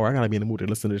sad. Like, or I gotta be in the mood to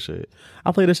listen to this shit.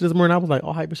 I played this shit this morning. I was like,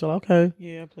 oh, hype and shit. Okay.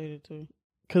 Yeah, I played it too.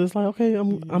 Cause it's like, okay,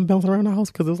 I'm bouncing around the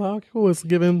house because it's like, okay, cool. It's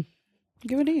giving.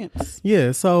 Give a dance.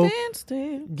 Yeah. So. Dance.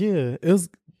 Yeah. It was.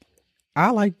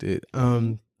 I liked it.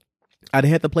 I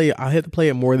had to play it. I had to play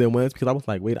it more than once because I was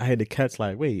like, wait, I had to catch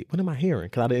like, wait, what am I hearing?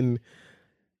 Because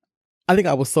I think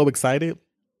I was so excited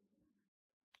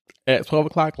at 12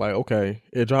 o'clock, like, okay,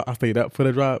 it dropped. I stayed up for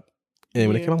the drop. And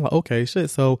when it came out, I'm like, okay, shit.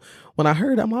 So when I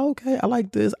heard it, I'm like, okay, I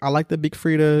like this. I like that Big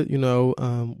Frida,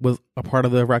 was a part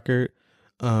of the record.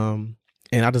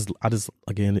 And I just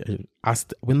again,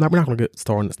 we're not going to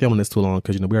stay on this too long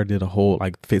because, we already did a whole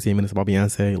like 15 minutes about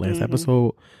Beyonce last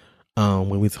episode.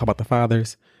 When we talk about the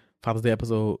Father's Day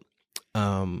episode.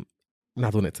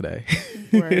 Not doing it today.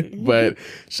 Right. But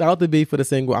shout out to B for the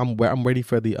single. I'm ready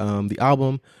for the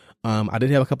album. I did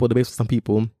have a couple of debates with some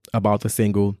people about the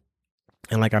single,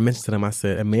 and like I mentioned to them, I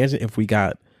said, imagine if we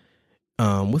got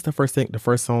what's the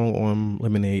first song on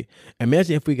Lemonade?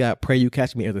 Imagine if we got "Pray You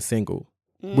Catch Me" as a single.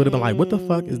 Would have been like, what the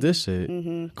fuck is this shit?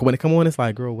 Cause when it come on, it's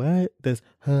like, girl, what? This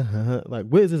like,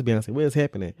 what is this Beyonce? What is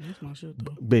happening? That's my shit,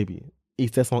 though. Baby,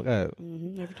 eat that song up.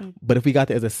 Every time. But if we got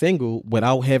that as a single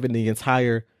without having the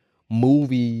entire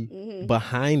movie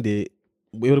behind it,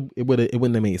 it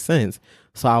wouldn't have made sense.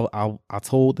 So I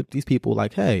told these people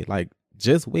like, hey, like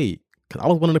just wait, because I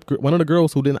was one of the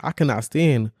girls I could not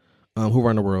stand Who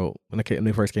Run the World when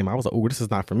they first came out. I was like, oh, this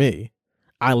is not for me.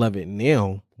 I love it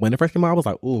now. When it first came out, I was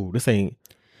like, oh, this ain't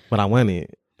what I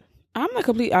wanted. I'm the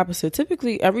complete opposite.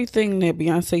 Typically, everything that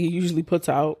Beyonce usually puts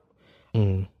out,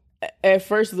 at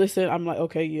first listen, I'm like,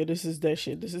 okay, yeah, this is that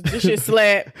shit. This shit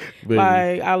slap.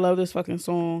 Like, I love this fucking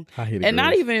song. I hate it. And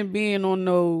not even being on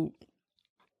no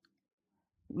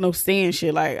stand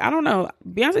shit. Like, I don't know.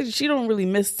 Beyonce, she don't really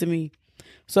miss to me.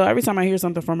 So every time I hear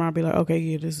something from her, I'll be like, okay,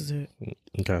 yeah, this is it.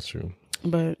 Got you.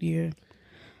 But yeah.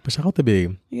 But shout out to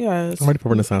Babe. Yes. I'm ready for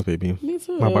Renaissance, baby. Me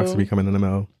too. My box will be coming in the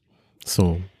mail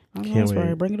soon. Can't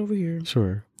wait. Bring it over here.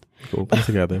 Sure. We'll put it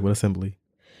together with Assembly.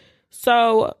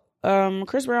 So,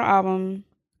 Chris Brown album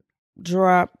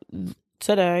dropped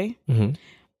today.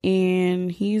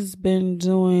 And he's been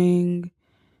doing,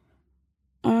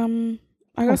 I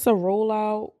guess, a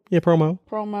rollout. Yeah,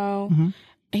 promo.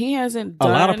 He hasn't done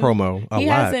a lot of promo. He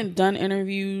hasn't done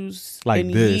interviews like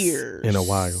in this years. In a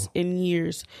while. In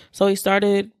years. So he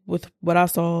started with what I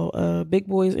saw, Big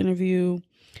Boy's interview.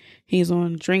 He's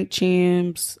on Drink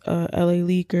Champs, LA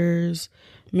Leakers,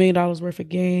 $1 Million Worth of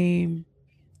Game.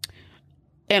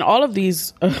 And all of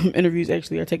these interviews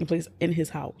actually are taking place in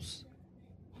his house.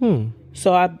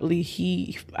 So I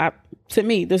believe to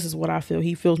me, this is what I feel.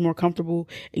 He feels more comfortable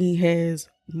and he has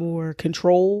more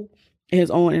control in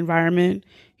his own environment.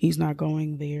 He's not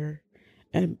going there.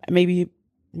 And maybe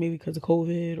because of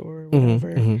COVID or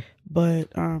whatever. But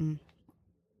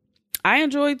I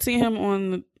enjoyed seeing him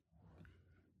on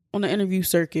the interview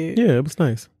circuit. Yeah, it was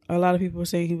nice. A lot of people were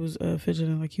saying he was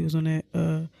fidgeting like he was on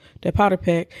that powder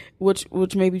pack,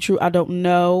 which may be true. I don't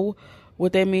know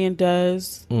what that man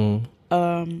does.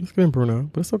 It's been Bruno,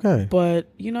 but it's okay. But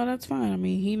that's fine. I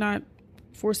mean, he not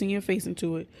forcing your face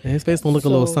into it. And his face don't look a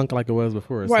little sunk like it was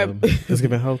before. Right. So it's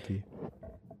getting healthy.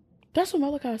 That's what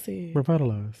Malachi said.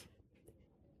 Revitalized.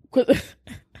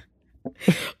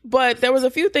 But there was a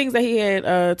few things that he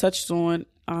had touched on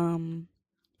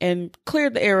and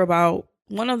cleared the air about.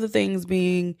 One of the things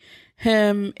being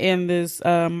him and this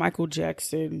Michael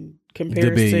Jackson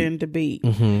comparison debate.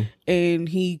 And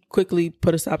he quickly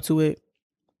put a stop to it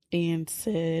and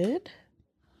said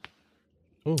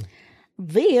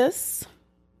this,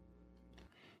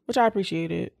 which I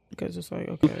appreciated because it's like,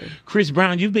 okay. Chris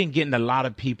Brown, you've been getting a lot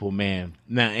of people, man.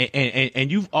 Now, and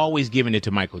you've always given it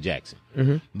to Michael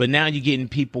Jackson. But now you're getting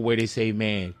people where they say,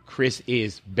 man, Chris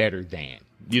is better than.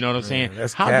 You know what I'm saying?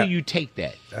 How cap. do you take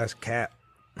that? That's cap.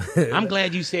 I'm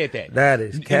glad you said that. That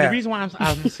is cap. And the reason why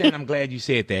I'm saying I'm glad you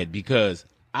said that, because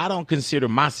I don't consider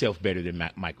myself better than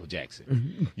Michael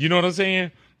Jackson. You know what I'm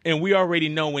saying? And we already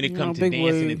know when it comes to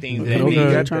dancing and things like that.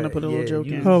 You're trying to put a little joke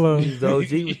in. Hello. You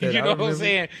know what I'm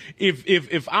saying?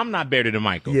 If I'm not better than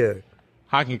Michael,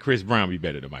 how can Chris Brown be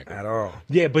better than Michael? At all.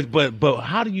 Yeah, but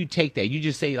how do you take that? You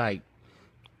just say like,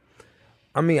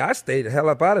 I mean, I stayed the hell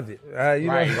up out of it. I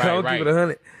don't keep it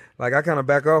 100. Like, I kind of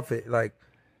back off it. Like,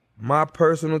 my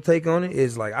personal take on it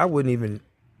is like, I wouldn't even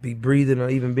be breathing or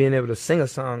even being able to sing a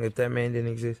song if that man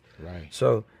didn't exist. Right.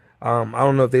 So, I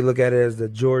don't know if they look at it as the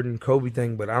Jordan Kobe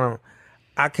thing, but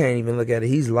I can't even look at it.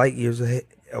 He's light years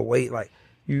away. Like,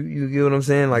 you get what I'm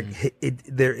saying? Like,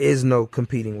 there is no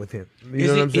competing with him. You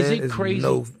know what I'm saying? Is it crazy?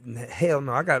 No, hell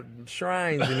no. I got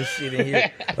shrines and this shit in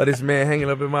here of this man hanging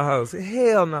up in my house.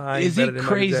 Hell no. I ain't is better it than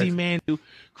crazy, man?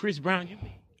 Chris Brown,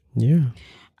 Yeah.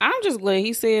 I'm just glad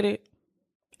he said it.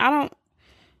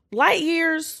 Light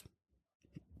years,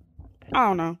 I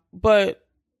don't know. But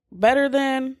better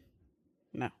than,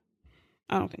 no.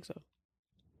 I don't think so.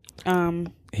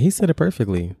 He said it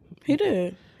perfectly. He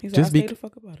did. He said, stay the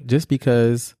fuck about it. Just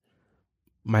because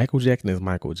Michael Jackson is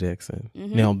Michael Jackson.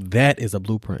 Now, that is a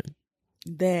blueprint.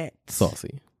 That's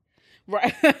saucy.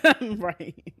 Right.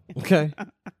 Right. Okay.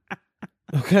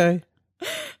 Okay.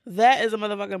 That is a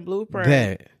motherfucking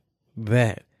blueprint.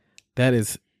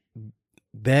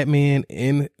 That man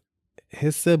and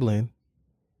his sibling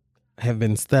have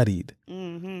been studied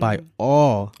by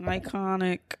all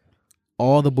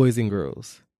the boys and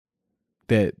girls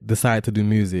that decide to do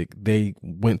music. They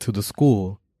went to the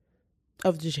school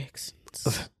of the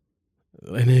Jacksons.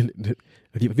 And then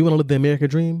if you want to live the American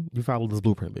dream, you follow this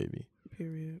blueprint, baby.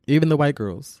 Period. Even the white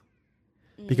girls.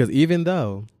 Because even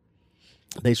though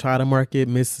they try to market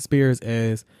Miss Spears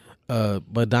as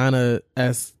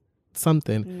Madonna-esque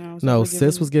something. No,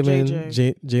 sis was given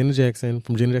Janet Jackson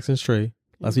from Janet Jackson's Tree.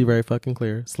 Let's be very fucking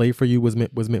clear. Slave for You was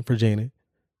meant for Janet.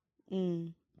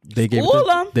 They gave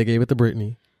it to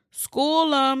Britney.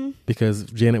 School them. Because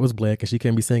Janet was black and she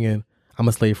can't be singing, I'm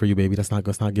a slave for you, baby. That's not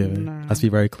given. Nah. Let's be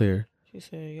very clear. She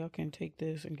said, y'all can take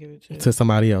this and give it to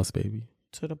somebody else, baby.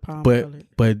 To the palm.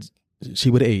 But she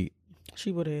would have ate.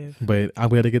 She would have. But I'm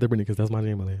glad to get the Britney because that's my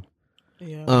name.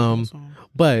 Yeah.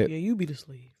 But yeah, you be the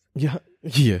slave. Yeah.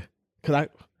 Could I?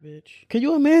 Bitch. Can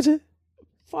you imagine?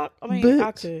 Fuck. I mean, bitch.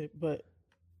 I could, but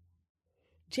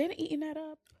Janet eating that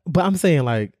up. But I'm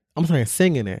saying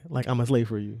singing it like I'm a slave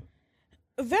for you.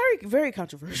 Very, very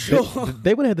controversial.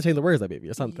 They would have to change the words, like, baby,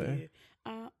 or something.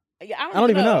 Yeah. I don't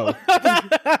even know.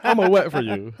 I'm a what for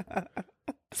you?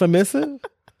 Submissive?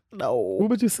 No.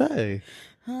 What would you say?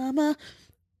 I'm a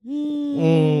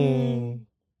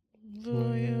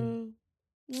for you.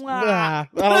 I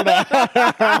don't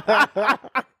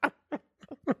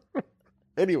know.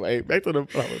 Anyway, back to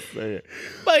what I was saying.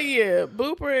 But yeah,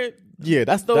 Blueprint. Yeah,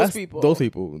 that's people. Those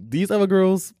people. These other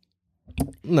girls,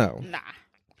 no. Nah.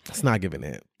 It's not giving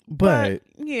it. But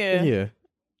yeah.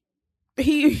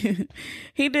 He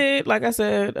did, like I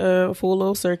said, a full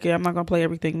little circuit. I'm not gonna play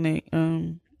everything that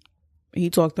he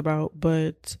talked about,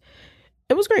 but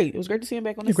it was great. It was great to see him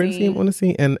back on the scene. Great to see him on the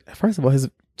scene. And first of all, his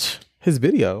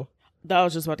video. I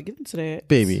was just about to get into that.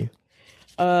 Baby.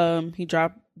 He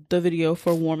dropped the video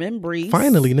for Warm Embrace.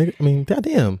 Finally, nigga. I mean,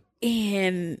 goddamn.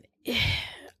 And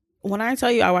when I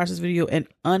tell you I watched this video an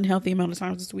unhealthy amount of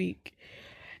times this week,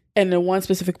 and the one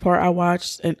specific part I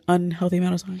watched an unhealthy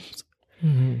amount of times.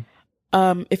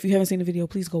 Mm-hmm. If you haven't seen the video,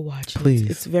 please go watch it. Please.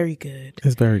 It's very good.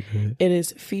 It's very good. It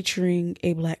is featuring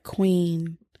a black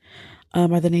queen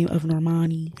by the name of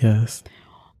Normani. Yes.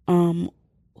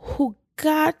 Who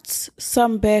got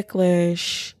some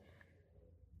backlash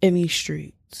in these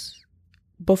streets.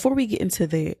 Before we get into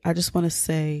that, I just want to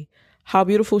say how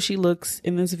beautiful she looks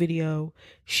in this video.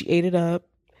 She ate it up.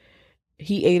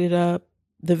 He ate it up.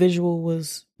 The visual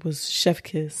was chef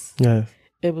kiss. Yes.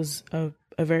 It was a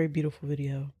very beautiful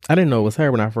video. I didn't know it was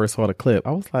her when I first saw the clip.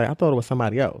 I was like, I thought it was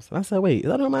somebody else. And I said, wait, is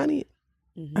that Normani?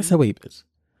 Mm-hmm. I said, wait, bitch.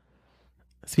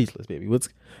 Speechless, baby. Cause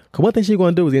one thing she's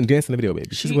gonna do is dance in the video,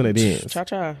 baby. She's gonna dance.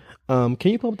 Cha-cha.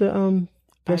 Can you pull up the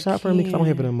that shot for me? Because I don't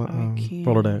have it in my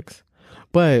Rolodex.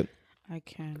 But I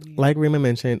can. Yeah. Like Rima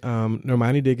mentioned,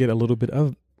 Normani did get a little bit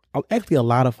of, actually a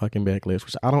lot of fucking backlash,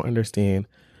 which I don't understand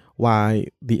why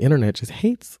the internet just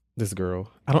hates this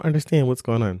girl. I don't understand what's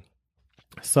going on.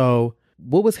 So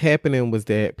what was happening was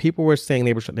that people were saying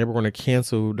they were going to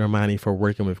cancel Normani for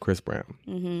working with Chris Brown.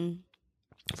 Mm-hmm.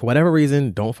 For whatever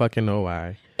reason, don't fucking know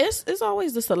why. It's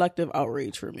always the selective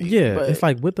outrage for me. Yeah, it's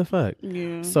like, what the fuck?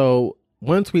 Yeah. So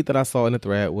one tweet that I saw in the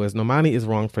thread was, Normani is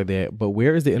wrong for that, but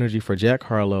where is the energy for Jack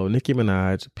Harlow, Nicki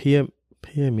Minaj, Pia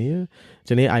Mia,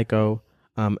 Janae Aiko,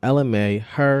 Ella Mai,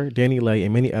 her, Danny Lay,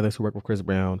 and many others who work with Chris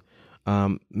Brown?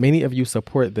 Many of you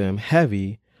support them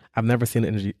heavy. I've never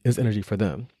seen this energy for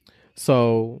them.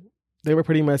 So they were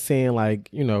pretty much saying, like,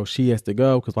 you know, she has to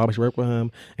go because why would she work with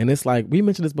him? And it's like, we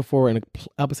mentioned this before in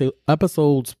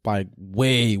episodes like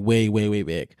way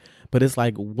back. But it's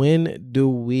like, when do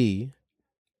we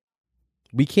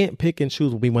can't pick and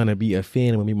choose when we want to be a fan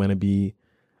and when we want to be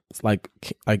like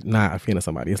not a fan of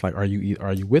somebody. It's like, are you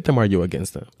with them or are you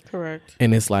against them? Correct.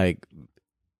 And it's like,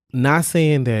 not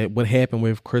saying that what happened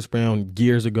with Chris Brown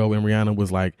years ago and Rihanna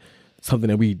was like something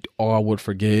that we all would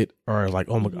forget or like,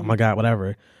 oh my God,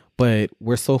 whatever. But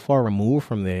we're so far removed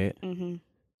from that. Mm-hmm.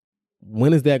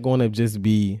 When is that going to just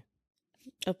be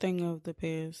a thing of the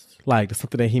past? Like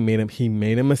something that he made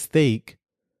a mistake.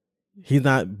 He's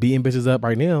not beating bitches up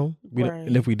right now. Right.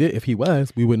 And if he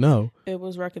was, we would know. It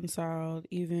was reconciled.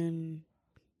 Even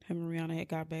him and Rihanna had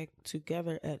got back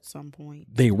together at some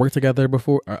point. They worked together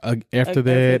before, after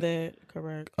that.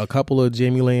 Correct. A couple of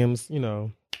Jamie Lambs, you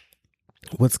know,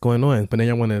 what's going on? But then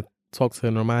y'all want to talk to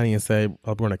Normani and say, oh,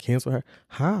 we're going to cancel her?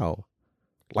 How?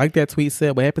 Like that tweet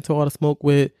said, what happened to all the smoke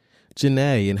with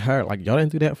Janae and her? Like, y'all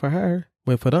didn't do that for her,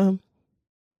 but for them.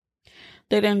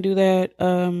 They didn't do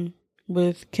that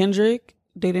with Kendrick.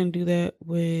 They didn't do that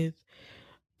with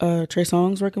Trey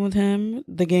Songz working with him.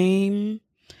 The Game,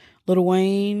 Lil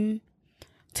Wayne,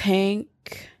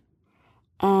 Tank,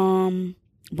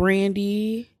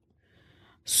 Brandy.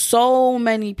 So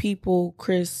many people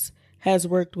Chris has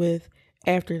worked with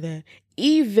after that.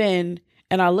 Even,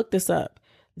 and I looked this up,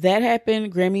 that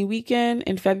happened Grammy weekend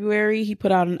in February. He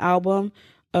put out an album.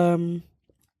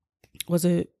 Was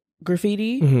it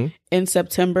Graffiti? In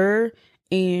September,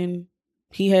 and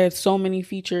he had so many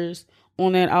features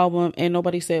on that album, and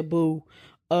nobody said boo.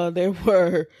 There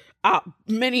were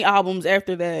many albums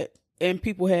after that, and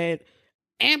people had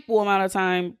ample amount of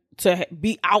time to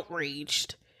be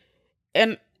outraged,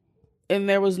 and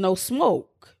there was no smoke.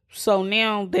 So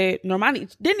now that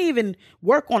Normani didn't even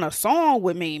work on a song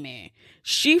with Main Man,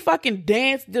 she fucking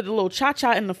danced, did a little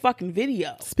cha-cha in the fucking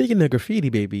video. Speaking of Graffiti,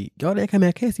 baby, y'all didn't come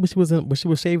at Cassie when she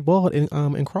was shaved bald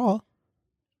in Crawl.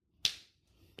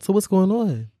 So what's going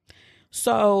on?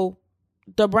 So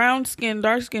the brown skin,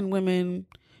 dark skin women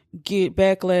get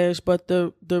backlash, but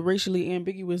the racially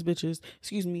ambiguous bitches,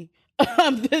 excuse me,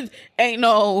 ain't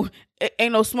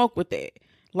no smoke with that.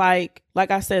 Like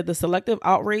I said, the selective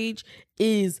outrage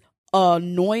is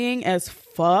annoying as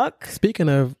fuck. Speaking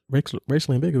of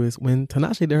racially ambiguous, when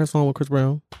Tinashe did her song with Chris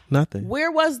Brown, nothing.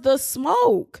 Where was the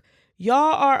smoke?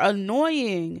 Y'all are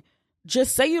annoying.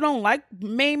 Just say you don't like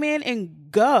Main Man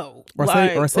and go. Or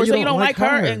say you don't like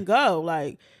her and go.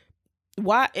 Like,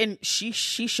 why? And she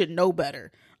should know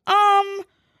better.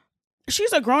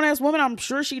 She's a grown ass woman. I'm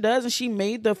sure she does, and she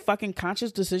made the fucking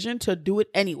conscious decision to do it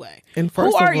anyway. And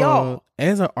first who are of all, y'all?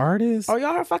 As an artist, Are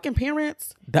y'all her fucking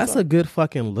parents? that's a good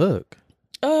fucking look.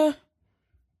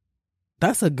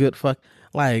 That's a good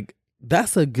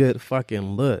that's a good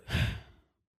fucking look.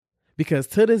 Because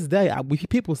to this day,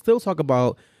 people still talk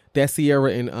about that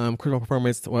Ciara and Chris Brown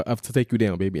performance of "To Take You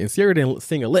Down," baby, and Ciara didn't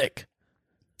sing a lick.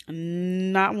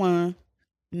 Not one.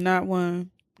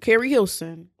 Carrie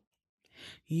Hilson.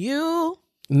 You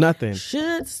nothing.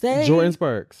 Should say Jordan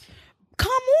Sparks. Come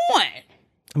on.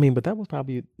 I mean, but that was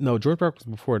probably Jordan Sparks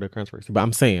was before the controversy. But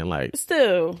I'm saying, like,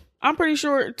 still, I'm pretty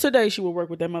sure today she will work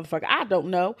with that motherfucker. I don't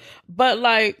know, but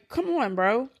like, come on,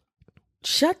 bro.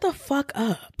 Shut the fuck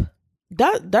up.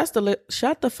 That's the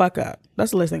shut the fuck up.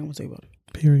 That's the last thing I'm gonna say about it.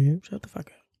 Period. Shut the fuck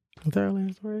up. Was that our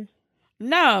last story?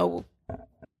 No.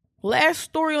 Last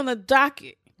story on the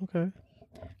docket. Okay.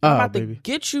 I'm about to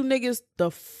get you niggas the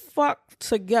fuck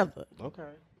together. Okay.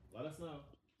 Let us know.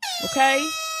 Okay?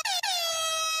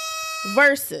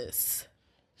 Versus.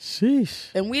 Sheesh.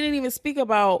 And we didn't even speak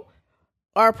about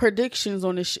our predictions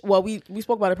on this. Well, we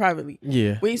spoke about it privately.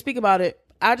 Yeah. We didn't speak about it.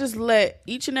 I just let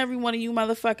each and every one of you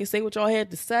motherfuckers say what y'all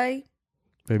had to say.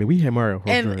 Baby, we had Mario.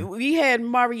 And sure. we had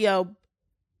Mario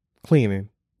cleaning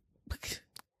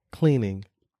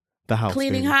the house.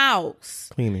 Cleaning baby.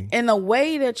 house. Cleaning. And the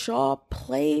way that y'all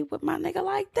played with my nigga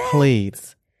like that. Played.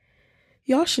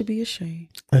 Y'all should be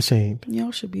ashamed. Ashamed.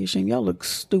 Y'all should be ashamed. Y'all look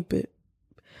stupid.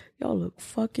 Y'all look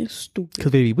fucking stupid.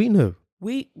 Because, baby, we knew.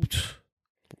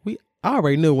 I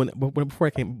already knew when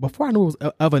before I knew it was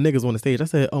other niggas on the stage. I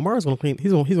said, "Oh, Mario's gonna clean.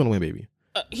 He's gonna win, baby."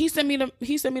 He sent me the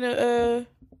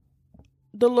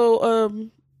little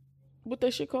what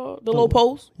that shit called? The little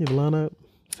post. Yeah, the lineup.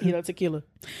 Yeah, the tequila.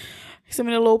 He sent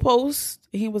me the little post.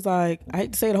 And he was like, I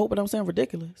hate to say it, I hope it don't sound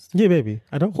ridiculous. Yeah, baby.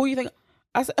 I don't. Who you think?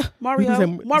 I said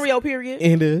Mario. Period.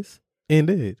 And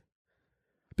did.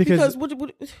 Because what?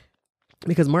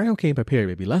 Because Mario came prepared,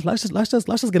 baby. Let's just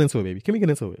get into it, baby. Can we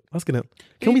get into it? Let's get in.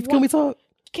 Can we talk?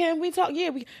 Can we talk? Yeah.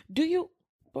 Do you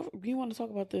want to talk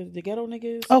about the ghetto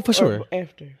niggas? Oh, for sure.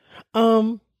 After.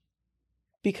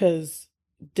 Because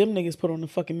them niggas put on the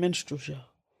fucking minstrel show.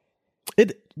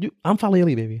 I'm following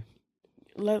Ellie, baby.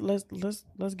 Let's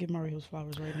give Mario his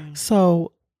flowers right now.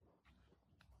 So,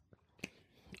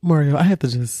 Mario, I have to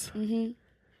just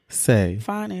say,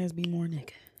 fine ass be more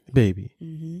nigga, baby.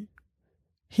 Mm-hmm.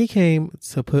 He came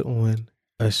to put on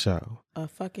a show. A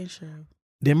fucking show.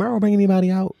 Did Mario bring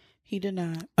anybody out? He did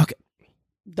not. Okay.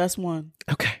 That's one.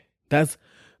 Okay. That's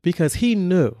because he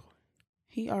knew.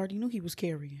 He already knew he was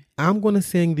carrying. I'm going to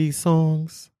sing these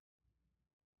songs.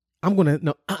 I'm going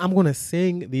to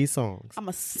sing these songs. I'm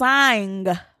going to sing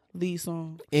these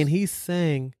songs. And he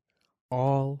sang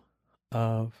all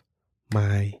of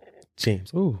my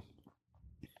jams. Ooh.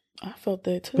 I felt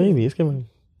that too. Baby, it's giving.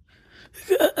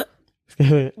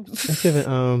 It's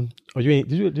giving.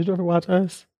 Did you ever watch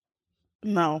Us?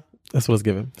 No. That's what it's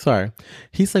giving. Sorry.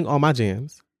 He sang all my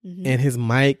jams and his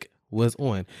mic was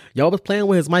on. Y'all was playing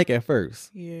with his mic at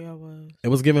first. Yeah, I was. It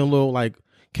was giving a little like,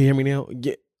 can you hear me now?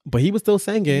 Yeah. But he was still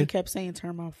singing. He kept saying,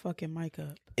 turn my fucking mic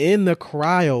up. In the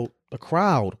crowd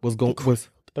was going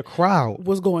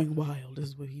wild,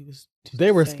 is what he was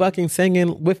They were fucking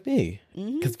singing with me.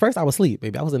 Because first I was asleep,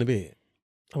 baby. I was in the bed.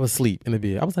 I was asleep in the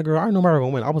bed. I was like, girl, I know Mario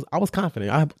gonna win. I was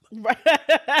confident.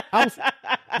 That's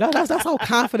how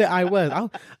confident I was. I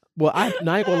ain't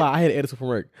gonna lie, I had an attitude from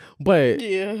work. But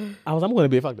yeah. I'm going to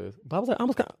bed, fuck this. But I was like,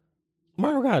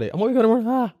 Mario got it. I'm gonna go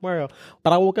to Mario.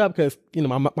 But I woke up because,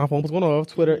 my phone was going off,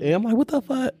 Twitter, and I'm like, what the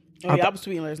fuck? Oh, I was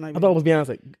tweeting last night. I thought it was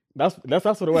Beyonce. That's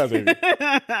what it was, baby.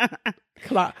 I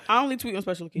only tweet on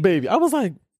special occasions. Baby, I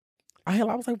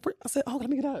said, oh, let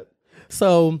me get up.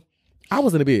 So I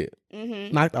was in the bed.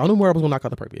 I knew Mario was gonna knock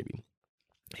out the park, baby.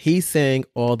 He sang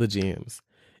all the jams.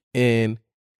 And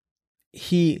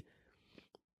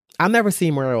I've never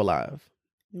seen Mario live.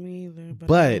 Me either,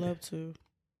 but I'd love to.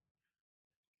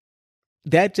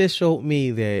 That just showed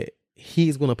me that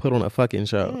he's going to put on a fucking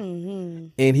show.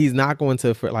 And he's not going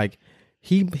to,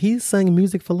 he's singing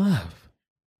music for love.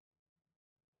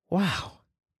 Wow.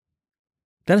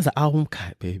 That is an album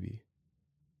cut, baby.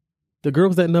 The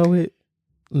girls that know it,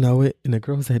 and the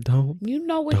girls that don't. You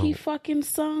know what he fucking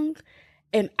sung?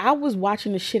 And I was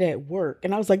watching the shit at work,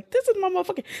 and I was like, this is my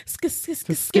motherfucking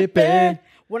skipping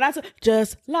When I said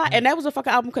Just Lie, and that was a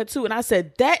fucking album cut too, and I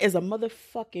said that is a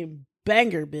motherfucking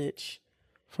banger, bitch.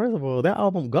 First of all, that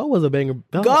album Go was a banger.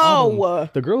 Go.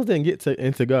 The girls didn't get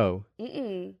into Go.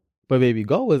 Mm-mm. But baby,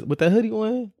 Go was with that hoodie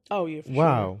on. Oh yeah, for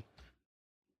wow, sure.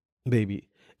 Baby,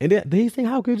 and did he sing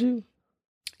How Could You?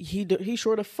 He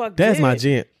sure the fuck. That's did. my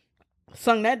gent.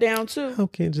 Sung that down too. How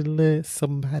can you let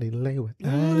somebody lay with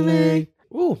I lay?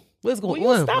 Ooh, what's going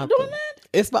on? Stop doing that.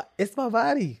 It's my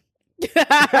body.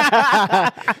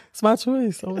 It's my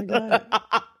choice. Oh my god.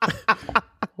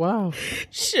 Wow.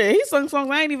 Shit, he sung songs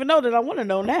I ain't even know that I want to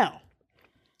know now.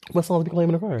 What songs be playing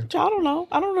in the car? I don't know.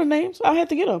 I don't know the names. I had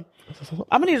to get them.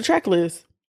 I'm gonna need a track list.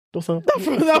 Those songs.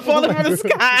 Not falling from the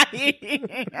sky.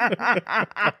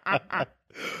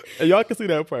 And y'all can see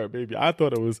that part, baby. I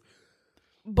thought it was.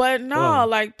 But no,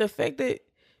 like the fact that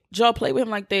y'all played with him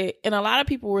like that, and a lot of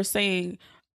people were saying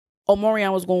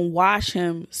Omarion was going to wash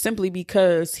him simply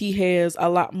because he has a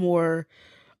lot more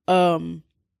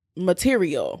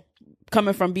material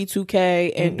coming from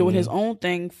B2K and doing his own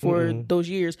thing for those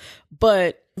years.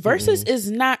 But Versus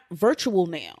is not virtual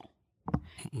now.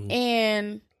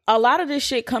 And a lot of this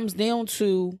shit comes down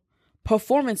to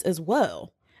performance as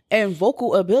well and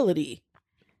vocal ability.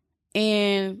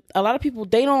 And a lot of people,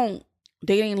 they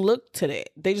didn't look to that.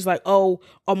 They just like, oh,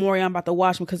 Omarion about to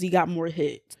watch him because he got more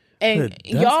hits. And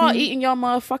y'all eating y'all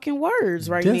motherfucking words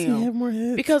right now. Does he have more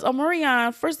hits? Because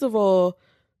Omarion, first of all,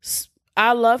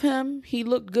 I love him. He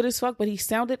looked good as fuck, but he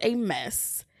sounded a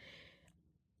mess.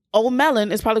 Old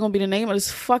Melon is probably going to be the name of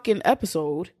this fucking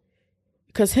episode.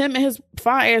 Because him and his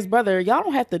fine ass brother, y'all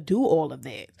don't have to do all of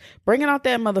that. Bringing out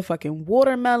that motherfucking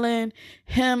watermelon,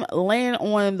 him laying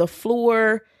on the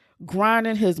floor,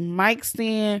 grinding his mic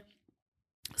stand,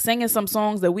 singing some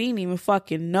songs that we didn't even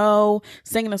fucking know,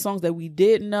 singing the songs that we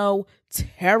did know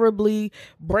terribly,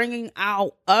 bringing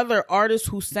out other artists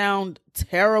who sound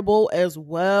terrible as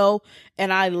well.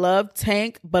 And I love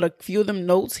Tank, but a few of them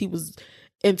notes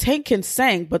and Tank can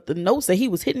sing, but the notes that he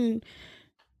was hitting,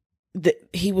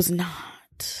 he was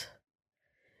not.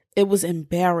 It was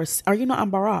embarrassing. Are you not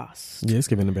embarrassed? Yeah, it's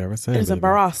giving embarrassing. It's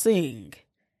embarrassing.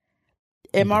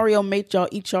 And Mario made y'all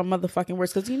eat y'all motherfucking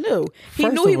words because he knew. He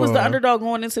knew he was the underdog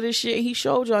going into this shit. He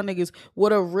showed y'all niggas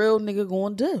what a real nigga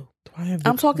gonna do.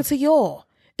 I'm talking to y'all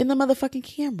in the motherfucking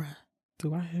camera.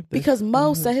 Do I have because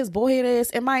Mo said his boyhead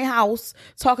ass in my house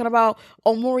talking about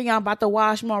Omarion about to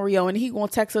wash Mario, and he gonna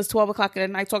text us 12 o'clock at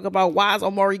night talking about why is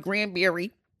Omari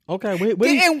Granberry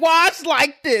getting washed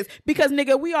like this? Because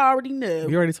nigga, we already knew.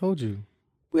 We already told you.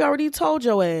 We already told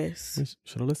your ass.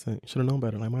 Should have listened. Should have known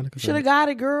better. Like Monica should have got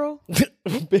it, girl.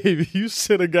 Baby, you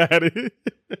should have got it.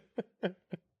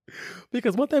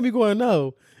 Because one thing we gonna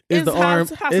know is how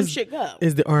some shit go.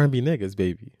 Is the R&B niggas,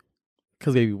 baby.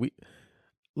 Because baby,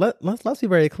 let's be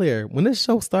very clear. When this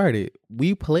show started,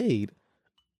 we played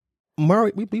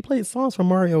Mario. We played songs from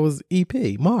Mario's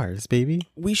EP, Mars, baby.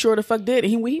 We sure the fuck did.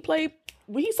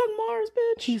 When he sung Mars,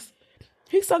 bitch.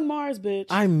 He sung Mars, bitch.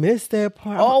 I missed that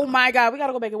part. Oh my God. We got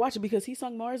to go back and watch it because he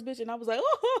sung Mars, bitch. And I was like,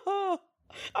 oh.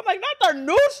 I'm like, not the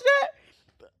new shit.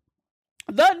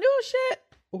 The new shit.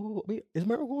 Oh, is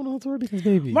Mario going on tour? Because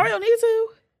baby, Mario needs to.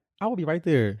 I will be right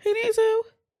there. He needs to.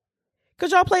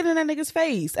 Because y'all played in that nigga's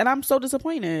face. And I'm so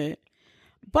disappointed.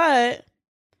 But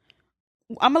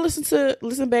I'm going to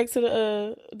listen back to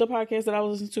the podcast that I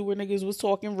was listening to where niggas was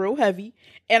talking real heavy.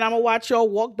 And I'm going to watch y'all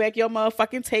walk back your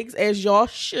motherfucking takes as y'all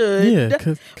should.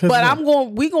 Yeah, but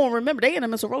we going to remember they in the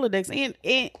Mr. Rolodex.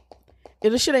 And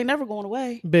this shit ain't never going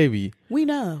away. Baby. We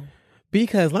know.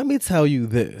 Because let me tell you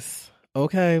this,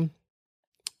 okay?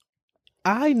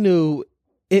 I knew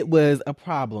it was a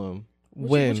problem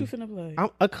when... What you finna play?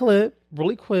 A clip,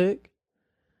 really quick.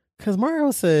 Because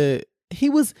Mario said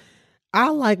I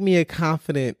like me a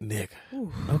confident nigga.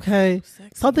 Ooh, okay?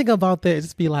 Sexy. Something about that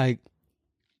just be like,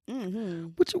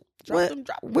 what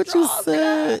you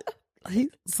said?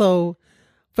 So,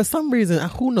 for some reason,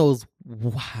 who knows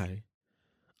why?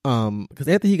 Because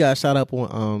after he got shot up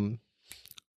on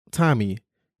Tommy,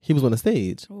 he was on the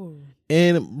stage. Ooh.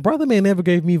 And Brother Man never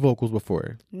gave me vocals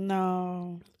before.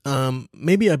 No.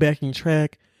 Maybe a backing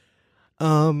track.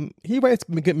 He writes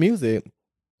good music,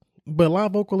 but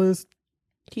live vocalist,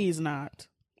 he's not.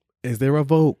 Is there a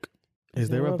vocal? Is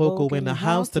there a vocal in the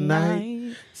house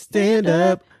tonight? Stand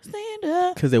up. Stand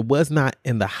up. Because it was not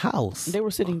in the house. They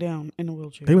were sitting down in a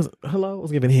wheelchair. It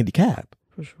was giving handicap.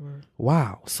 For sure.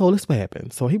 Wow. So this what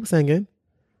happened. So he was singing.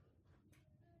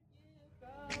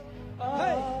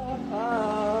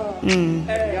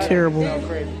 Terrible.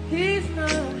 He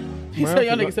said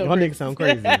y'all niggas sound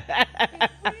crazy.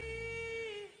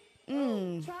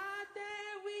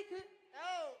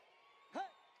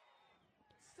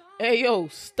 Hey, yo,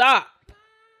 stop.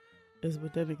 Is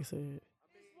what that nigga said.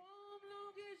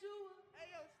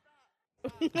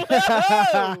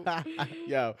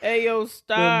 Yo, hey yo,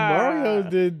 stop. When Mario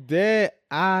did that,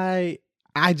 I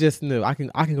just knew I can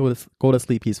go to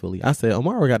sleep peacefully. I said,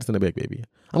 Mario got to send it back, baby.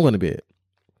 I'm going to bed.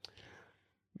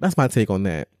 That's my take on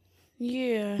that.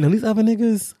 Yeah. Now these other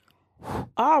niggas.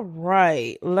 All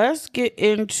right, let's get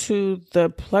into the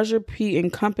Pleasure P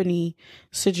and Company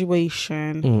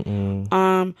situation.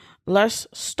 Let's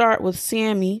start with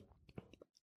Sammy.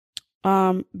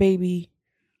 Baby,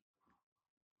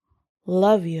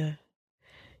 love you.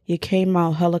 You came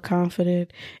out hella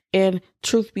confident, and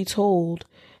truth be told,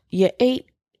 you ate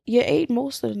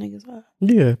most of the niggas up.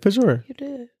 Yeah, for sure. You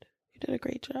did a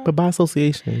great job. But by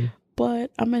association.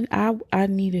 But I mean, I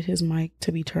needed his mic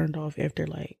to be turned off after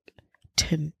like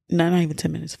 10, not even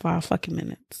 10 minutes, 5 fucking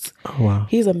minutes. Oh wow.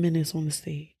 He's a menace on the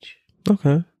stage.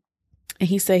 Okay. And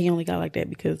he said he only got like that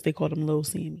because they called him Lil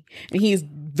Sammy, and he's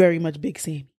very much Big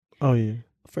Sammy. Oh yeah,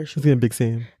 for sure. He's getting Big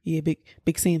Sam. Yeah, Big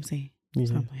Sam.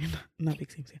 Yeah. Not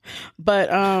Big Sam. But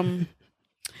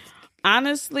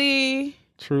honestly,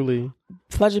 truly,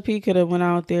 Pleasure P could have went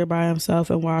out there by himself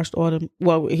and washed all them.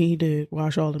 Well, he did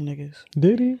wash all them niggas.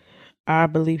 Did he? I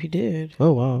believe he did.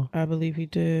 Oh wow. I believe he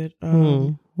did.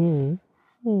 Pleasure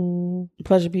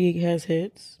P has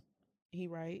hits. He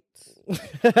writes.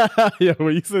 Yeah,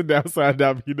 when you sit downside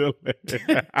down, you know.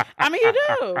 I mean, he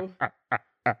do.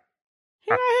 He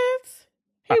got hits.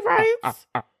 He writes.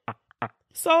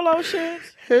 Solo shit.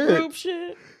 Group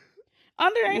shit.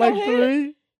 Under ain't like no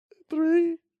hit.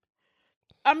 Three.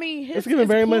 I mean, his it's giving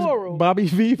very plural. much Bobby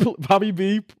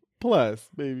V plus,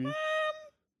 baby.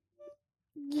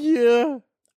 Yeah.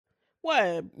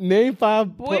 What? Name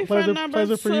 5 Boyfriend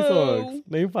pleasure free songs.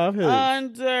 Name 5 hits.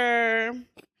 Under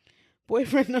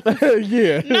boyfriend number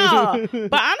yeah. No.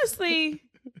 But honestly,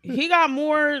 he got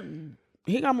more than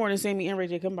Sammy and Ray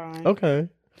J combined. Okay.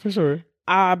 For sure.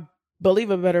 I believe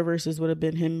a better versus would have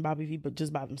been him and Bobby V, but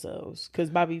just by themselves. Because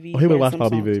Bobby V he would watch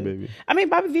Bobby V, baby. I mean,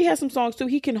 Bobby V has some songs too.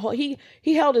 He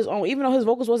held his own. Even though his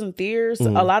vocals wasn't theirs, a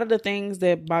lot of the things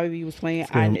that Bobby V was playing,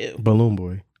 I knew. Balloon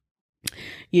Boy.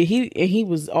 Yeah, he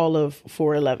was all of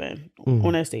 4'11"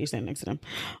 on that stage standing next to them.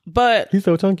 But he's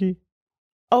so chunky.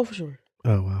 Oh, for sure.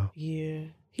 Oh wow. Yeah,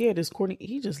 he had this corny.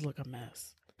 He just look a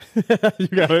mess. You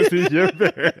gotta see your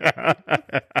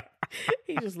bear.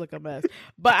 He just look a mess.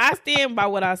 But I stand by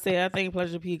what I said. I think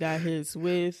Pleasure P got his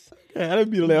with. Yeah, I didn't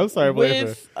be late. I'm sorry,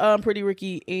 with Pretty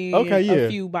Ricky and a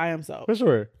few by himself for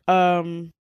sure.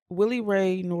 Willie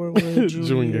Ray Norwood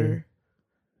Jr.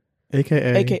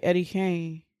 AKA Eddie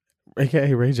Kane.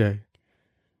 AKA Ray J.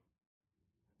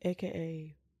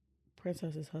 AKA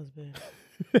Princess's husband.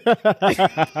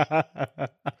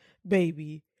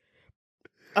 Baby.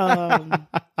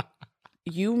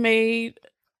 You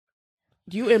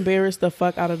embarrassed the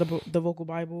fuck out of the vocal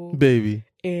Bible. Baby.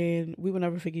 And we will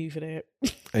never forgive you for that.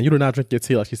 And you do not drink your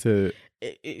tea like she said.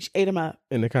 She ate him up.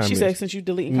 In the comments. She said, since you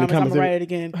deleting comments, I'm going to write it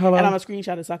again. Hello? And I'm going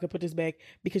to screenshot it so I can put this back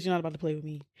because you're not about to play with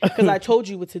me. Because I told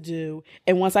you what to do.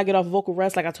 And once I get off vocal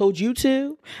rest like I told you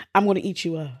to, I'm going to eat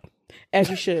you up. As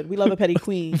you should. We love a petty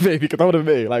queen. Baby, because I would have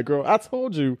made. Like, girl, I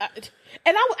told you.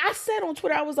 I said on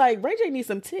Twitter, I was like, Ray J needs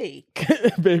some tea.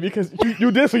 Baby, because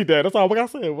you did tweet that. That's all I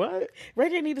said. What? Ray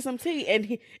J needed some tea. And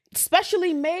he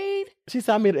specially made. She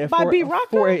said I made it at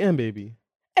 4 a.m., baby.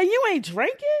 And you ain't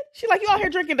drinking? She like, you out here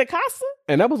drinking the Casa?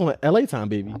 And that was on LA time,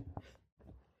 baby.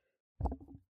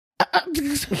 I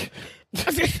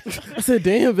said,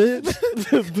 damn, bitch.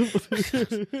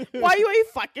 Why you ain't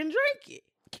fucking drinking?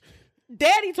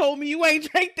 Daddy told me you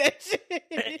ain't drank that shit.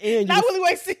 And not Willie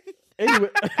Ray C. Anyway.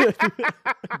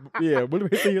 Yeah, Willie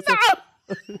Ray C.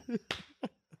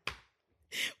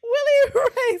 Willie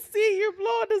Ray C, you're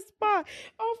blowing the spot.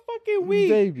 I'm fucking weak.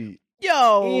 Baby.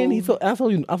 Yo. And I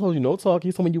told you no talk.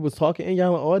 He told me you was talking and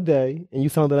yelling all day and you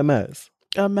sounded a mess.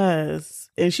 A mess.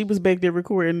 And she was back there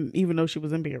recording even though she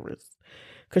was embarrassed.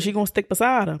 Cause she gonna stick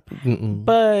beside him. Mm-mm.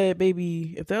 But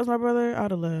baby, if that was my brother,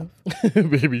 I'd have left.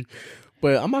 Baby.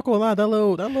 But I'm not gonna lie, that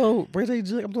little Ray J,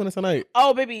 I'm doing this tonight.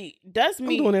 Oh, baby, that's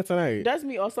me. I'm doing it tonight. That's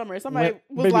me all summer. Somebody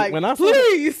was baby, like, when I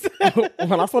please.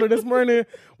 When I saw it this morning,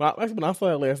 when I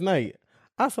saw it last night,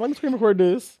 I said, let me screen record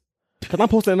this. Because I'm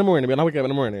posting in the morning, man. I wake up in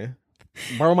the morning.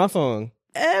 Borrow my song.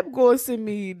 Ab going to send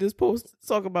me this post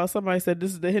talk about somebody said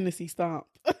this is the Hennessy stomp.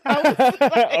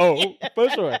 Oh, for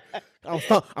sure. I'm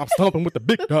stomping with the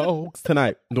big dogs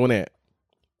tonight. I'm doing that.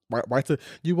 Right to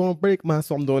you won't break my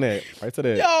soul. I'm doing that. Right to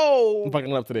that. Yo, I'm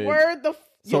fucking up today. Word the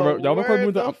so y'all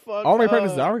record me. I already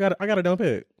practiced. I got a down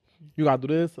pick. You gotta do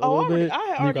this a little bit.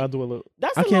 You gotta do a little.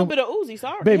 That's a little bit of Uzi. So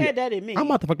I already had that in me. I'm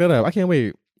about to fuck that up. I can't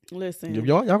wait. Listen,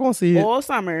 y'all gonna see it all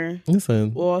summer.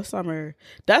 Listen, all summer.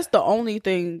 That's the only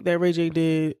thing that Ray J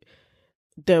did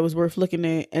that was worth looking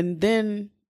at. And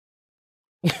then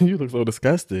you look so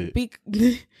disgusted.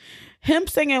 Him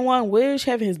singing One Wish,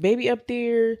 having his baby up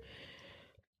there,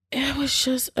 it was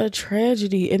just a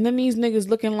tragedy. And then these niggas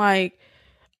looking like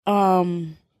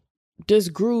this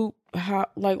group,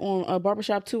 like on a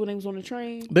Barbershop 2 when they was on the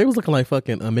train. They was looking like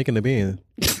fucking Making the Band.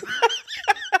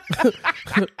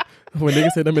 When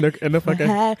niggas said them in the fucking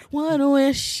one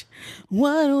wish.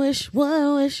 I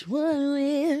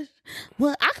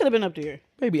could have been up there,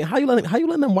 baby. How you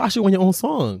letting them watch you on your own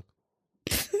song?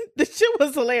 The shit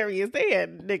was hilarious. They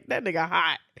had that nigga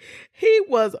hot. He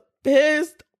was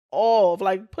pissed off.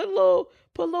 Like put a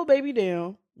little baby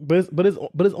down. But it's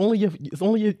only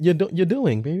your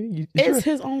doing, baby. It's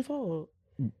his own fault.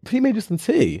 He made you some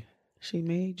tea. She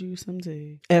made you some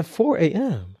tea at 4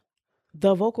 a.m.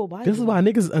 The vocal Bible. This is why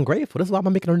niggas is ungrateful. This is why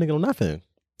I'm making her nigga know nothing.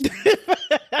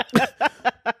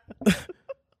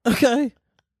 Okay,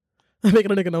 I'm making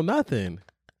a nigga know nothing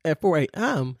at 4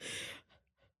 a.m.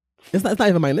 It's not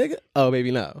even my nigga. Oh,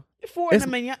 baby, no.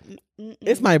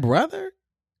 It's my brother.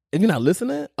 And you're not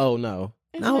listening? Oh no.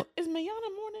 Is Mayana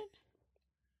morning?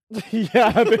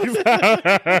 Yeah, I think so.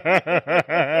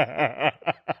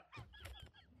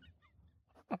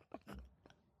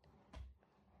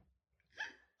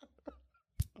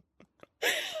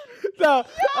 No,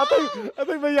 I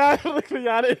think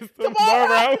Mayana is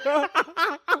tomorrow.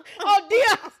 Oh,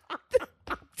 Dios.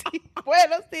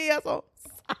 Buenos dias.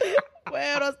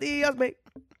 Buenos dias, mate.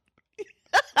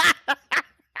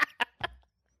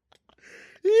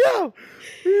 Yo.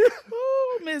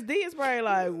 Ooh, Miss D is probably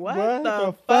like, what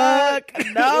the fuck?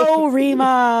 No,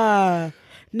 Rima.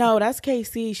 No, that's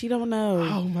KC. She don't know.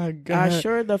 Oh my God. I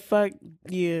sure the fuck,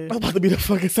 yeah. I'm about to be the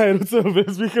fucking title to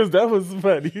this because that was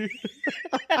funny.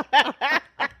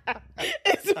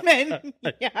 It's many.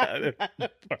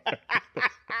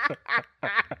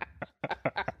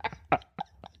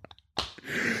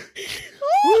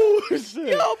 Oh, shit.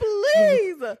 Yo,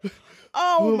 please.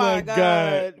 Oh my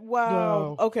God. Wow.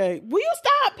 No. Okay. Will you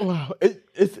stop? Wow.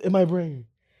 It's in my brain.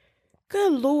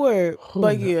 Good Lord. Oh,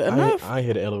 but yeah, enough. I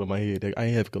had an L in my head. I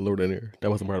ain't have good Lord in there. That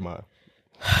wasn't part of mine.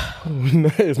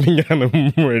 It's Mayana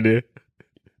right there.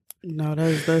 No,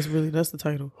 that's the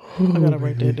title. I gotta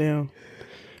write that down.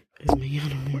 It's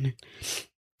Mayana morning.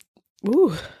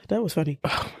 Ooh, that was funny.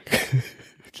 Oh my God.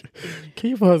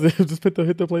 Can you pause it? Just hit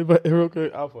the play button real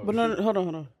quick. But no, hold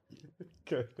on.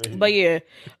 But yeah,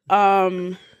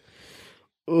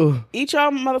 eat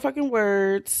y'all motherfucking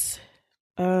words.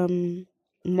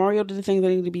 Mario did the things that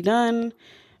need to be done.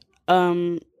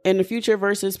 In the future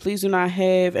versus, please do not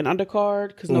have an undercard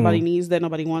because nobody needs that.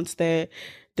 Nobody wants that.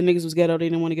 The niggas was ghetto. They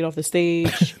didn't want to get off the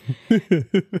stage. They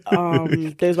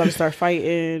was about to start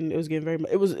fighting. It was getting very.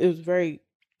 It was very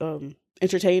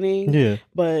entertaining. Yeah,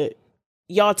 but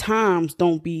y'all times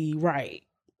don't be right.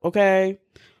 Okay,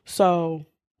 so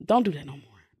don't do that no more.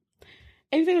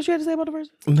 Anything else you had to say about the verse?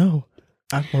 No,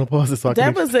 I want to pause this. So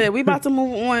that was it. We about to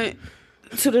move on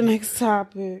to the next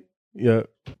topic. Yeah.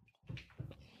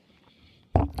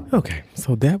 Okay,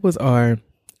 so that was our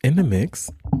In the Mix.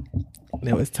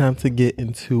 Now it's time to get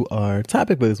into our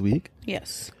topic for this week.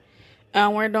 Yes.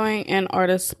 We're doing an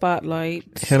artist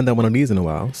spotlight. Haven't done one of these in a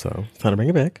while, so it's time to bring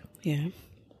it back. Yeah.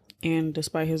 And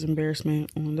despite his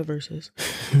embarrassment on the verses,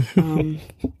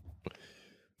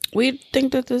 we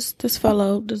think that this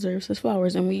fellow deserves his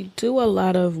flowers. And we do a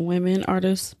lot of women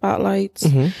artist spotlights.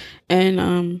 Mm-hmm.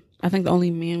 And I think the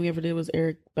only man we ever did was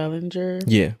Eric Bellinger.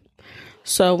 Yeah.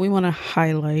 So we want to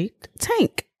highlight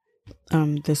Tank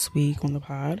this week on the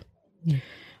pod. Yeah.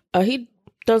 He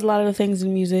does a lot of the things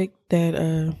in music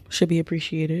that should be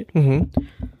appreciated.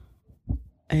 Mm-hmm.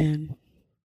 And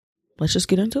let's just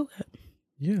get into it.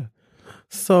 Yeah.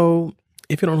 So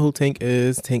if you don't know who Tank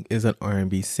is an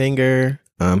R&B singer.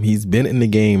 He's been in the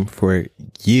game for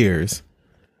years.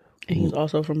 And he's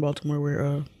also from Baltimore,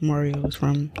 where Mario is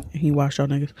from. He washed y'all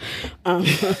niggas.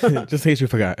 Just in case you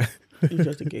forgot.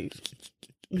 Just in case.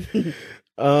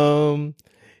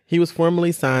 He was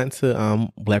formerly signed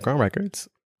to Black Crown Records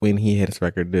when he had his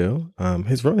record deal.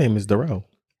 His real name is Darrell.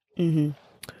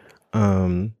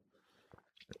 Mm-hmm.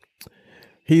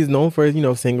 He's known for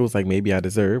singles like Maybe I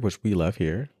Deserve, which we love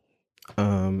here.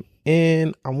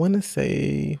 And I want to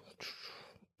say,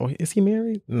 is he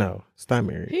married? No, he's not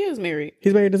married. He is married.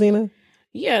 He's married to Zena?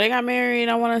 Yeah, they got married,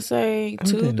 I want to say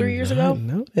 2-3 years ago. I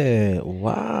know that.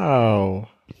 Wow.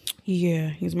 Yeah,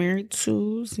 he's married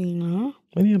to Zena.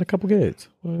 And he had a couple kids.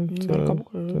 1,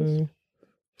 2,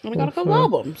 And we got a couple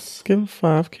albums. Give him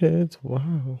 5 kids.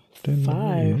 Wow. Didn't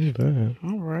 5. That.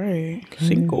 All right. Okay.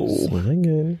 Single.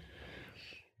 Swinging.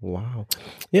 Wow.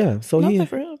 Yeah. So Love that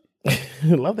for him.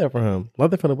 Love that for him.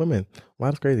 Love that for the women. Wow,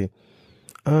 that's crazy.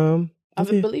 I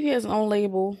believe he has his own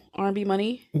label, R&B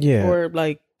Money. Yeah. Or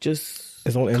like just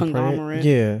his own conglomerate.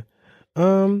 Yeah.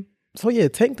 So yeah,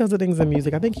 Tank does the things in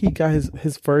music. I think he got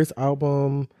his first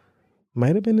album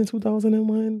might have been in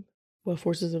 2001. What,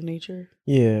 Forces of Nature?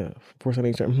 Yeah, Forces of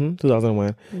Nature.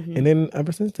 2001. Mm-hmm. And then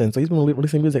ever since then. So he's been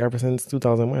releasing music ever since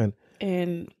 2001.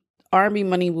 And R&B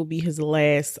Money will be his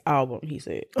last album, he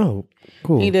said. Oh,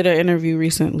 cool. He did an interview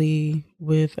recently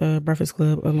with Breakfast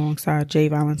Club alongside Jay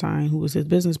Valentine, who was his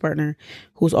business partner,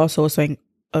 who's also a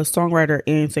songwriter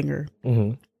and singer.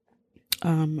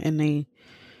 Mm-hmm. And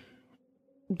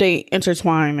they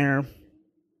intertwine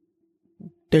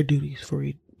their duties for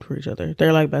each other.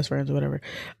 They're like best friends or whatever.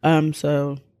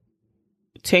 So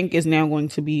Tank is now going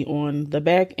to be on the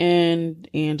back end,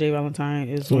 and Jay Valentine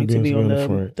is going to be on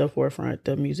the forefront,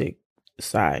 the music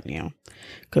side now.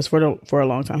 Because for a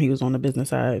long time he was on the business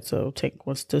side, so Tank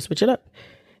wants to switch it up.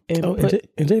 And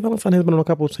Jay Valentine has been on a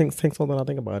couple of Tank songs that I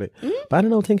think about it. Mm-hmm. But I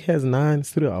didn't know Tank has 9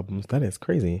 studio albums. That is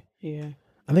crazy. Yeah.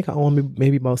 I think I own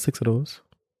maybe about 6 of those.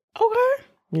 Okay.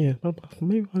 Yeah,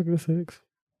 maybe I'll give it 6.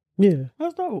 Yeah.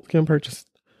 That's dope. Can purchase.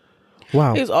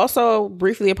 Wow. He's also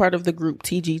briefly a part of the group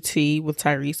TGT with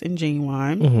Tyrese and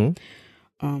Genuine.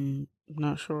 Mm-hmm.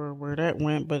 Not sure where that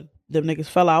went, but them niggas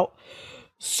fell out.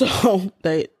 So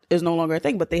that is no longer a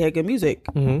thing, but they had good music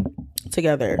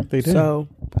together. They did. So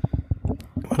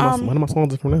one of my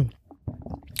songs is from them.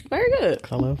 Very good.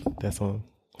 I love that song.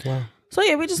 Wow. So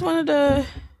yeah, we just wanted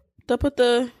to put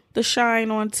the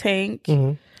shine on Tank.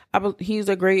 Mm-hmm. He's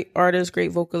a great artist,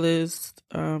 great vocalist.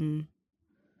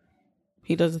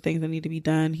 He does the things that need to be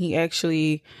done. He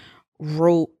actually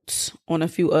wrote on a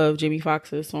few of Jamie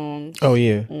Foxx's songs. Oh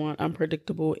yeah, on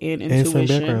Unpredictable and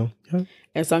Intuition.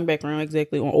 And sung background,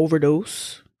 exactly, on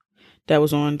Overdose. That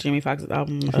was on Jamie Foxx's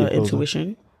album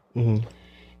Intuition. Mm-hmm.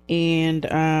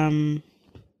 And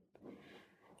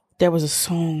there was a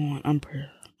song on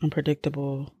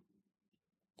Unpredictable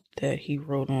that he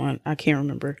wrote on. I can't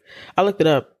remember. I looked it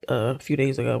up a few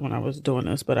days ago when I was doing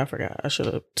this, but I forgot. I should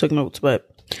have took notes. But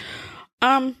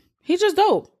he's just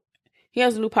dope. He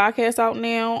has a new podcast out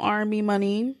now, R&B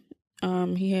Money.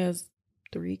 He has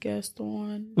 3 guests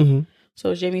on. Mm-hmm.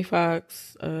 So Jamie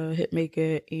Foxx,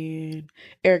 Hitmaker, and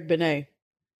Eric Benet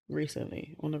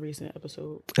recently on the recent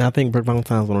episode. And I think Brooke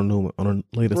Valentine's on the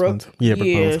latest one. Yeah, Brooke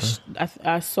Valentine.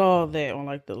 I saw that on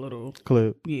like the little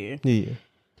clip. Yeah.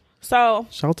 So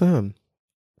shout out to him.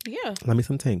 Yeah. Let me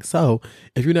some Tank. So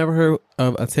if you never heard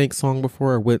of a Tank song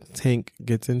before, or what Tank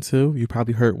gets into, you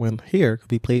probably heard one here because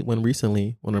we played one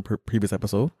recently on a previous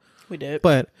episode. We did.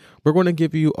 But we're going to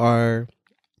give you our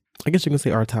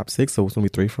top 6. So it's going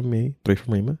to be 3 from me, 3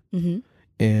 from Rima. Mm-hmm.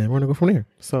 And we're going to go from there.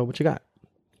 So what you got?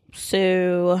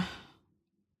 So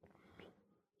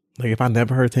like if I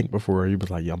never heard Tank before, you was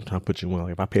like, yeah, I'm trying to put you on.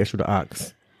 Like if I pass you the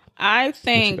ox. I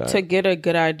think to get a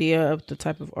good idea of the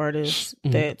type of artist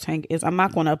that Tank is, I'm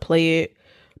not going to play it,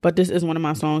 but this is one of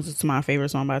my songs. It's my favorite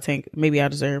song by Tank, Maybe I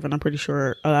Deserve, and I'm pretty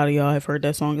sure a lot of y'all have heard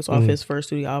that song. It's off his first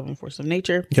studio album, Force of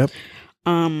Nature. Yep.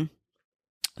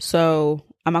 So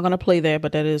I'm not going to play that,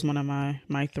 but that is one of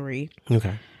my 3.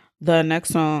 Okay. The next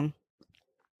song,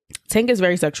 Tank is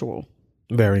very sexual.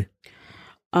 Very.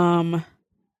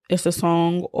 It's a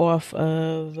song off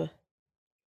of,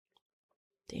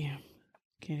 damn.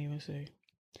 Can't even say.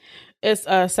 It's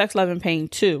Sex, Love, and Pain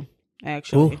 2,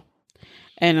 actually. Ooh.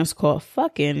 And it's called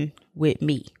Fucking With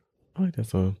Me. I like that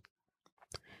song.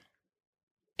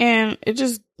 And it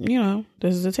just,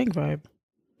 this is a Tank vibe.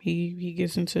 He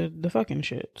gets into the fucking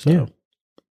shit. So. Yeah.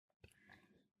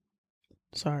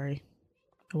 Sorry.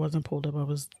 It wasn't pulled up. I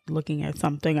was looking at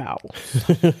something else.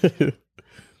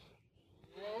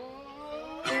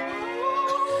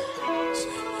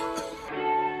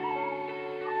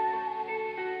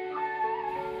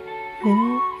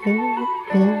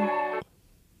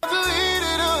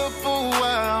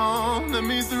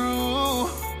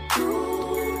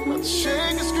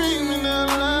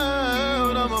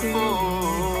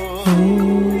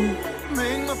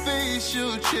 Make my face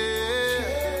your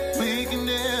chair, leaking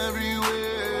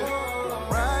everywhere.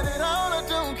 Ride it on, I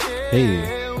don't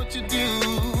care what you do.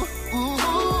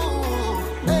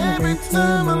 Ooh, every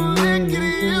time I lick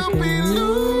it, you be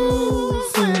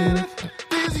losing.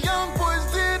 These young boys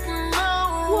didn't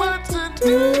know what to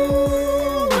do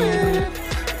with it.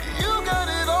 You got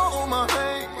it all on my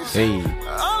face.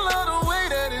 I love the way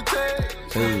that it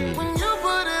tastes. When you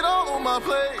put it all on my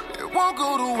plate, it won't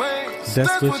go to waste.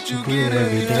 That's what you get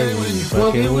every day when you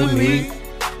fucking with me.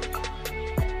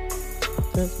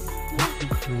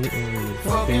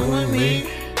 fucking with me.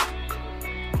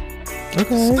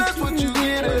 Okay. That's what you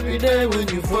get every day when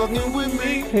you fucking with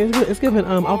me. Hey, it's giving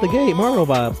out the gate Mario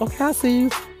vibes. Okay, I see you.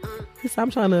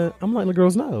 I'm letting the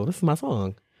girls know this is my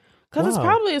song. Because it's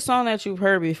probably a song that you've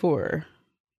heard before.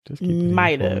 Just keep it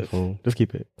Might have. Just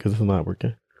keep it because it's not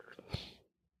working.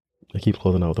 I keep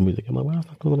closing out with the music. I'm like, why is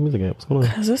not closing the music at? What's going on?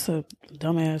 Because it's a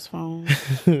dumbass phone.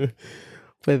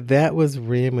 But that was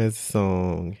Rima's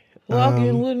song.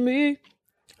 Walking with me.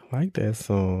 I like that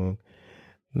song.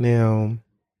 Now,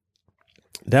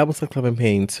 that was Sex, Love, and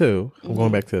Pain too. I'm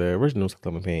going back to the original Sex,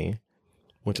 Love, and Pain,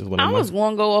 which is one of I was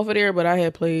going to go off of there, but I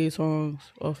had played songs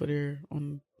off of there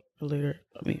on a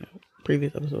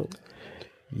previous episode.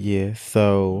 Yeah,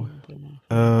 so,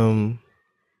 damn,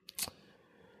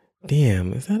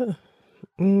 is that a,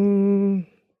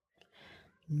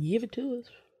 Give it to us.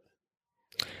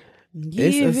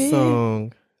 It's a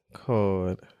song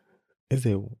called, hold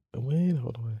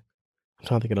on. I'm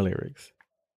trying to think of the lyrics.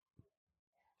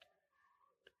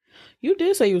 You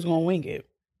did say you was going to wing it.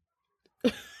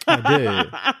 I did.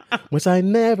 Which I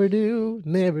never do.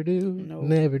 Never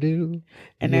do.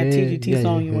 And that TGT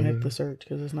song you won't have to search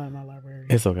because it's not in my library.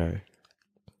 It's okay.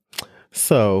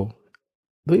 So,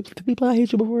 did we play I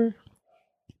Hate You before?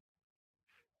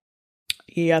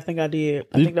 Yeah, I think I did.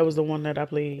 I think that was the one that I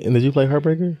played. And did you play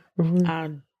Heartbreaker before?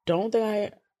 I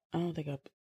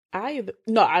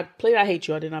played I Hate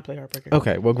You. I did not play Heartbreaker.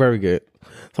 Okay, well, very good. So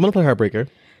I'm gonna play Heartbreaker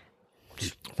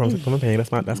from Pain.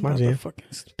 That's my jam.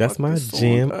 That's my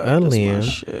jam, Lamb.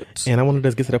 And I want to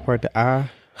just get to the part that I.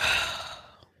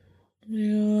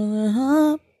 You're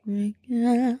the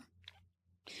heartbreaker.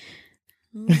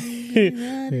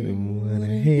 Didn't want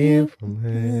to hear from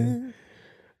her.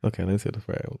 Okay, let's hit the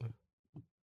fire one.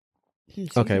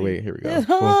 Okay, wait, here we go.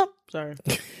 Sorry.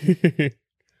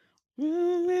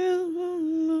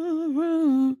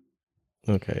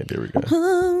 Okay, there we go.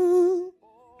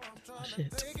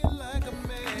 Shit.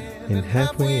 And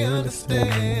halfway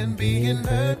understand being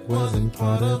hurt wasn't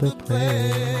part of the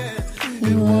plan.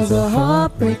 It was a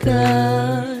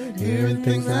heartbreaker. Hearing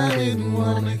things I didn't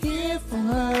want to hear from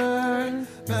her.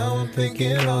 Now I'm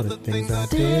thinking all the things I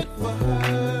did for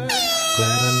her.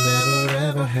 Glad I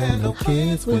never ever had no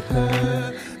kids with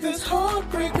her. This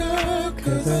heartbreaker,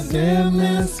 Cause I damn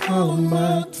near swallowed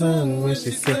my tongue when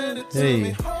she said,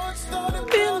 hey, heart started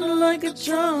Feeling like a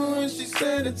drum when she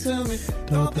said it to me.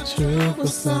 thought the truth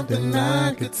was something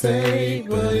I could take,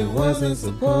 but it wasn't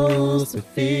supposed to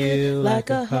feel like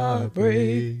a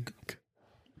heartbreak.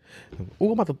 Oh,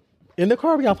 I'm about to, in the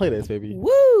car, we gotta play this, baby.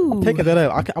 Woo! Taking that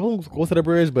up. I won't go to the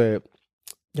bridge, but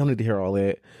y'all need to hear all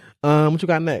that. What you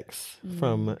got next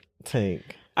from Tank?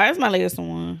 All right, that's my latest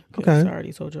one. Okay. I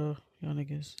already told y'all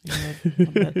niggas.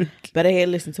 Better head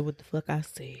listen to what the fuck I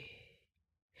said.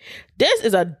 This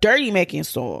is a Dirty Mackin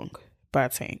song by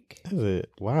Tank. Is it?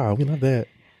 Wow, we love that.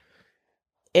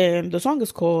 And the song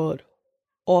is called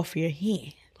Off Your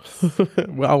Hand.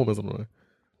 What album is it on?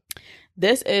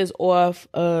 This is off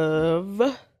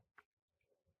of...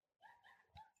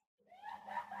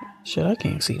 Shit, I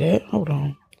can't see that. Hold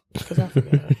on. Because I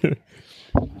forgot.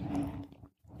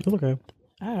 It's okay.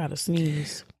 I gotta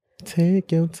sneeze.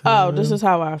 Take your time. Oh, This Is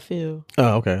How I Feel.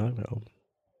 Oh, okay. I like that album.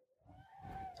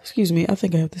 Excuse me. I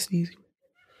think I have to sneeze.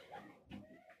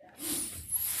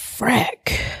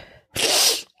 Frack.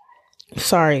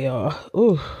 Sorry, y'all.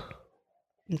 Ooh.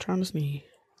 I'm trying to sneeze.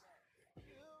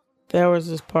 There was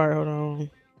this part. Hold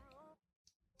on.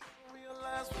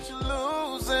 Realize what you're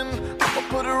losing. I'ma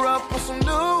put her up on some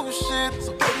new shit.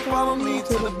 So baby, follow me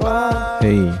to the bar.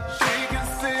 Hey. She can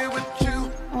sit with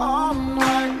you all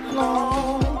night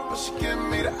long. But she give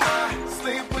me the eye.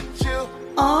 Sleep with you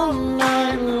all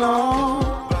night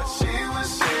long. But she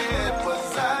was shit,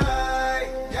 was I?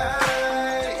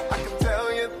 I can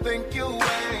tell you think you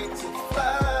way too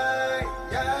fly.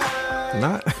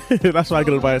 Not. That's why I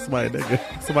get by somebody nigga.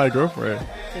 Somebody girlfriend.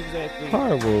 Exactly.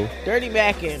 Horrible. Dirty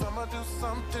Mackin. I'ma do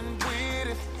something with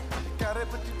it. Got it,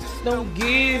 but you just Don't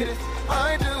get it.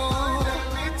 I do. Let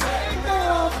me take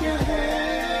her off your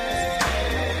head.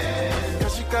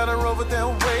 Cause you got her over there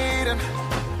waiting.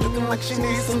 Looking like she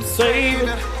needs some saving.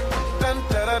 Dun,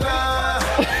 da, da, da.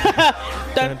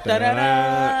 Dun, da, da,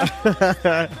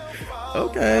 da.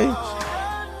 Okay.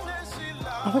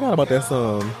 I forgot about that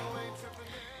song.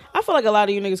 I feel like a lot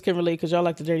of you niggas can relate because y'all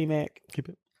like the Dirty Mac. Keep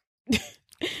it.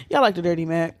 Y'all like the Dirty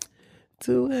Mac.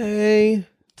 Today.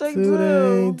 Take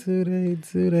two.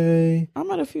 Today. I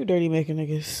met a few Dirty Mackin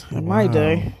niggas in my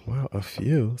day. Wow, a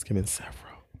few. Let's give it several.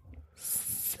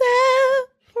 Several.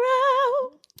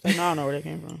 And I don't know where that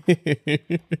came from.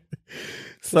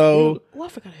 So, I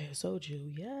forgot I had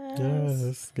soju.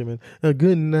 yes, giving a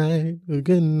good night, a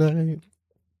good night.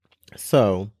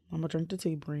 So, I'm gonna drink the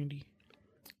tea, Brandy.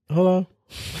 hold on.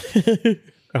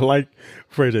 I like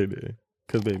Frey J did,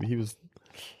 because baby, he was.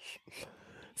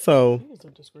 So,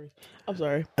 I'm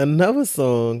sorry. Another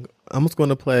song. I'm just going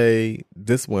to play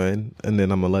this one, and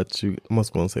then I'm gonna let you. I'm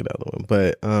just going to say the other one,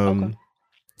 but Okay.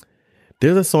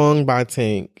 there's a song by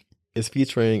Tank. It's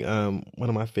featuring one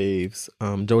of my faves,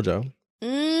 JoJo.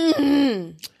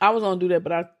 I was gonna do that,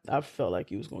 but I felt like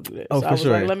you was gonna do that. Oh, so for I was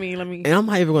sure. like, let me And I'm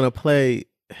not even gonna play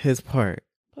his part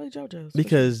play JoJo's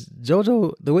because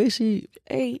JoJo, the way she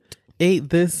ate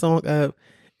this song up,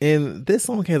 and this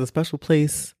song has a special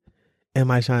place in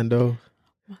my Shando.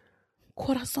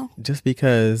 Corazon. Just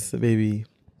because, baby,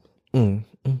 good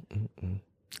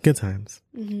times.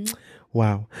 Mm-hmm.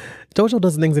 Wow, JoJo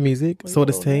does things in music, so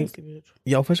does Tank.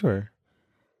 Yo, for sure.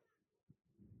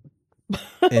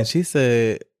 And she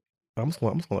said, "I'm just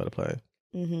gonna let it play."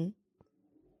 Mm-hmm.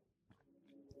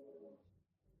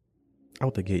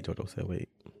 Out the gate, JoJo said, "Wait."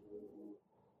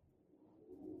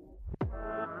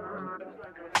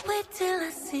 Wait till I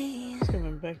see you.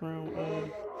 Giving background.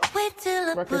 Wait till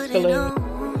I Records put it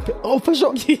collected. on. Oh, for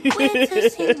sure. Wait till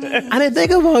see me. I didn't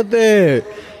think about that.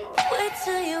 Wait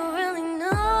till you really know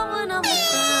what I'm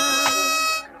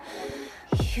about.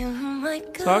 You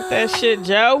might go. Talk that shit,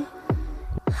 Joe.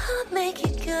 I'll make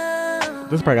it go.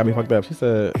 This part got me fucked up. She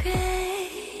said,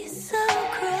 Crazy, so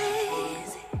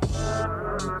crazy.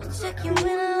 Check you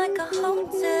in like a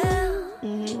hotel.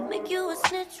 Make you a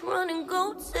snitch, run and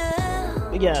go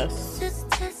tell. Yes. Just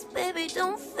test, baby,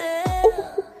 don't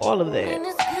fail. All of that. And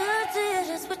it's good to you,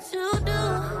 that's what you do.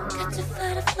 Got your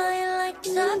fighter flying like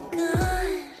Top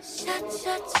Gun. Shots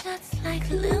like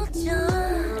Lil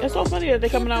Jon. It's so funny that they're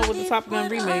coming out with the Top Gun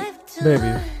remake.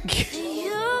 "Baby,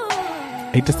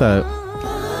 ate this up."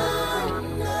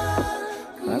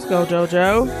 Let's go,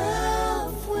 JoJo.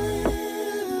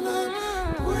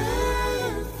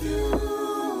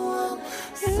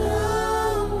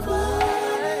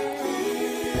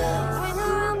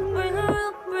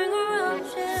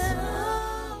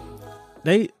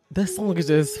 This song is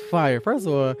just fire. First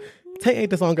of all, Tank ate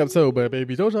the song up too, but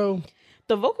baby, JoJo,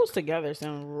 The vocals together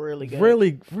sound really good.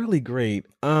 really, really great.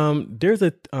 There's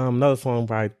a another song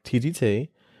by TGT.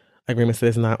 Agreement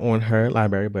says not on her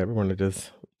library, but we're gonna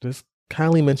just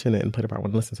kindly mention it and put it where I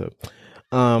want to listen to.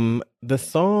 The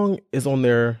song is on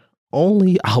their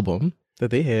only album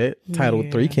that they had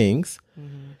titled Three Kings.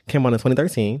 Came out in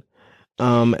 2013.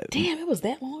 Damn, it was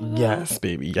that long ago? Yes,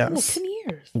 baby, yes. 10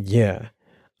 years. Yeah.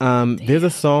 There's a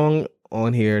song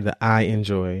on here that I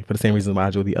enjoy for the same reason why I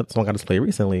enjoy the other song I just played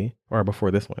recently or before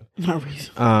this one. Not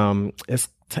recently. It's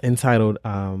entitled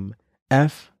FYH.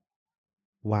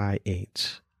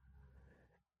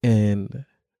 And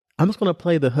I'm just gonna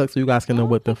play the hook so you guys can know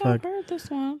what the fuck I've heard this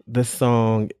one. this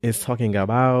song is talking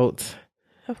about.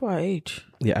 FYH.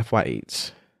 Yeah,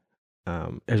 FYH.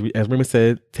 As Remy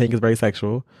said, Tank is very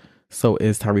sexual. So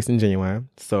is Tyrese and Genuine.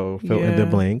 So fill in the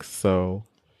blanks. So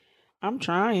I'm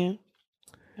trying.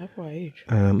 FYH.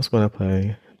 I'm just gonna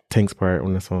play Tank's part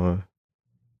on the song.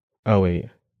 Oh wait.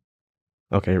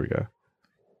 Okay, here we go.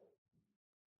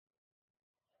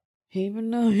 Even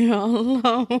though you're all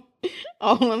alone,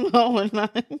 all alone, and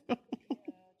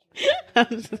I'm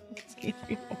just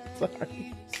kidding. I'm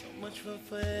sorry. I'm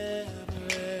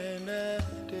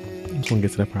just gonna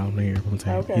get to that problem here from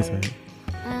Tank. Okay. He said,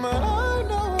 But I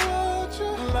know what you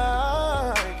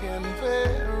liking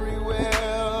very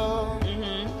well.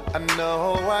 I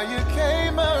know why you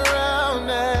came around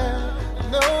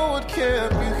and know what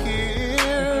kept you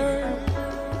here.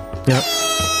 yep.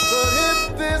 But if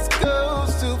this goes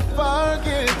too far,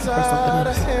 get out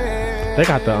of hand. They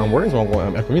got the words wrong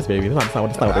on FMS, baby. That's not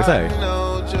what they say. I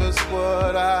know just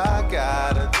what I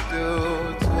gotta do.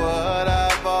 It's what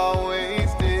I've always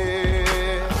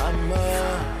did. I'm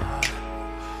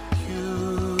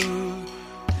you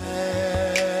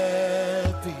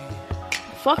happy.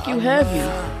 Fuck you heavy.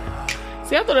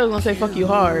 See, I thought I was gonna say fuck you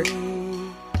hard.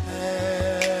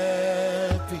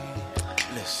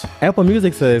 Apple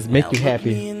Music says make you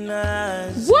happy.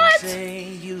 What?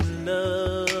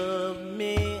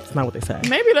 It's not what they say.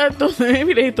 Maybe they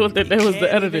thought that was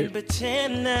the edited.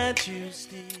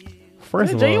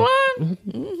 First of Genuine? all,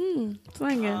 Mm-hmm.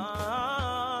 Singing.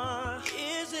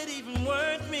 Is it even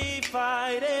worth me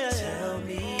fighting? Tell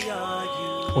me, are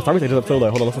you? well, Tyrese did up solo.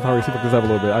 Hold on, let's Tyrese fuck this up a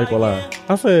little bit. I ain't gonna lie.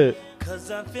 I said,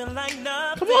 Cause I feel like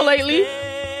nothing. Come on, lately. well,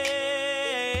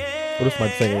 this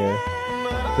might sing again.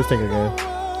 This thing again.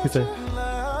 He said,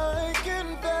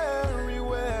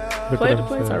 Play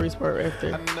Tyrese part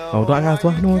after. Oh, do I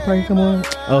know what part come on?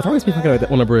 Oh, Tyrese be fucking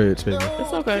on the bridge, baby.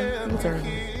 It's okay. It's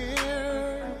alright.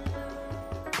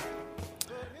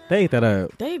 They ate that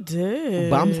up. They did.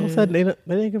 But I'm so sad they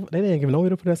didn't give no way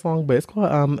to put that song. But it's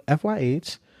called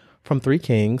FYH from Three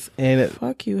Kings. And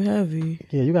Fuck You Heavy.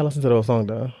 Yeah, you gotta listen to the whole song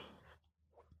though.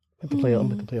 I'm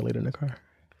gonna play it later in the car.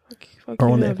 Fuck Or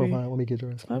You on the Heavy. amplifier. Let me get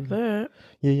yours. Love that.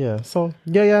 Yeah. So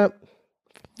yeah.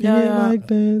 Like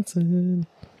dancing.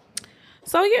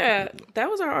 So yeah, that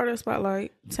was our artist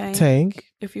spotlight. Tank.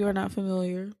 If you are not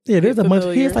familiar. Yeah, there's a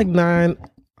bunch. He has like 9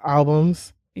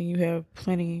 albums. And you have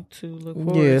plenty to look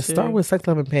forward to. Yeah, start with Sex,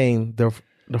 Love, and Pain,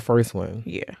 the first one.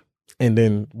 Yeah. And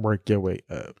then work your way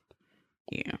up.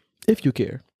 Yeah. If you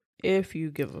care. If you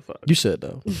give a fuck. You should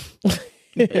though.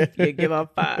 If you give a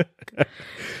fuck.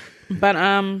 But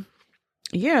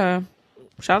yeah.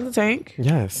 Shout out to Tank.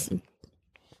 Yes.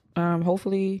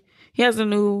 Hopefully he has a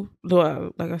new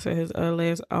like I said, his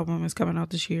last album is coming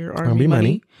out this year. R&B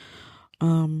Money.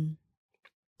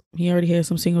 He already has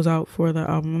some singles out for the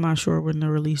album. I'm not sure when the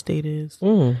release date is.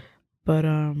 But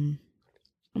I'm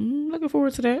looking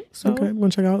forward to that. So okay, I'm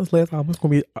gonna check out his last album. It's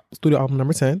gonna be studio album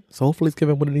number 10. So hopefully it's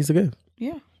giving what it needs to give.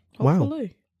 Yeah. Wow.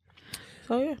 Hopefully.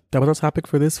 So yeah. That was our topic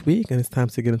for this week, and it's time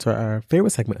to get into our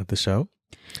favorite segment of the show.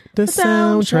 The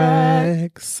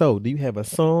soundtrack. So do you have a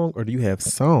song or do you have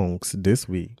songs this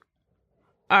week?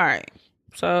 All right.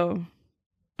 So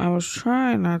I was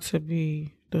trying not to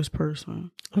be this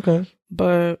person. Okay.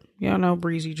 But y'all know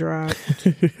Breezy dropped.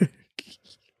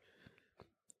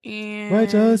 And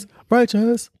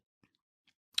Righteous.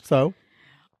 So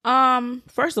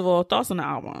first of all, thoughts on the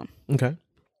album. okay.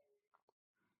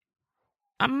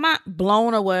 I'm not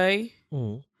blown away.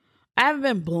 I haven't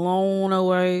been blown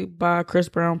away by Chris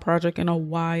Brown project in a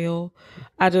while.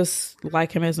 I just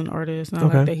like him as an artist, and I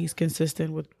like that he's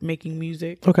consistent with making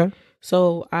music. Okay.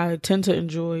 So I tend to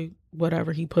enjoy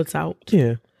whatever he puts out.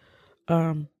 Yeah.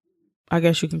 I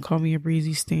guess you can call me a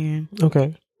Breezy stan.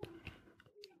 Okay.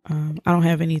 I don't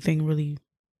have anything really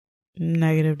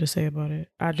negative to say about it.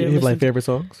 I Do you have like favorite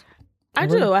songs? I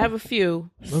do. I have a few.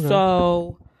 Okay.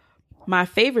 So my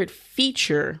favorite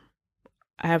feature,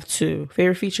 I have 2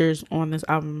 favorite features on this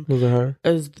album. Was it her?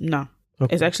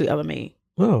 It's actually Ella Mai.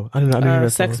 Oh, I didn't hear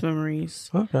that Sex song. Memories.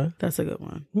 Okay, that's a good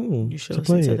one. You should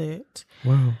to listen to that.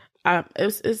 Wow.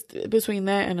 It's between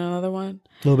that and another one.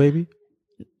 Lil Baby.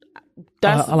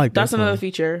 I like that. That's another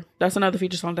feature. That's another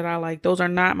feature song that I like. Those are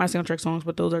not my soundtrack songs,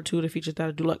 but those are 2 of the features that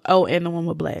I do like. Oh, and the one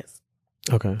with Blast.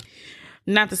 Okay.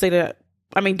 Not to say that.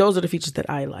 I mean, those are the features that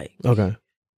I like. Okay.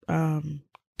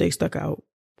 They stuck out.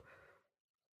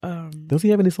 Does he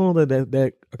have any songs that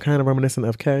are kind of reminiscent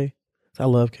of K? I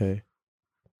love K.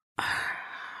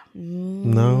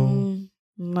 No.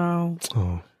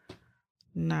 Oh.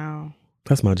 No.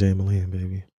 That's my Jay Malin,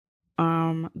 baby.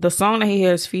 The song that he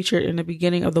has featured in the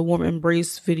beginning of the Warm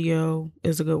Embrace video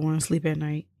is a good one. Sleep at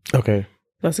Night. Okay.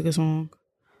 That's a good song.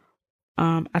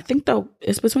 I think though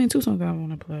it's between 2 songs that I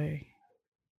want to play.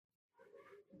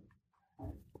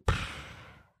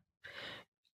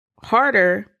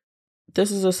 Harder. This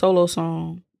is a solo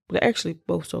song. They're actually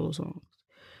both solo songs.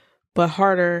 But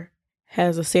Harder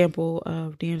has a sample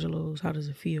of D'Angelo's How Does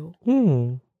It Feel?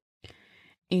 More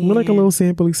like a little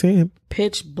sample sample.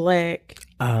 Pitch Black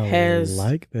has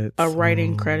like that a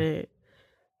writing credit.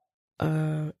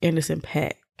 Anderson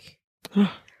 .Paak.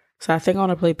 So I think I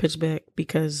want to play Pitch Black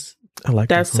because I like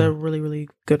that's a really, really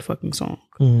good fucking song.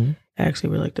 I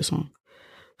actually really like the song.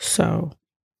 So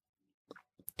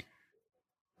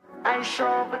I show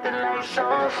up with the lights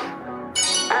off.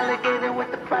 Alligator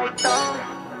with the python.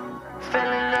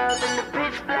 Fell in love in the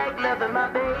pitch black, loving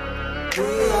my baby.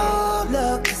 We all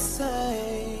look the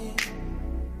same.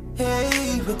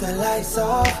 Hey, with the lights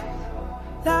off.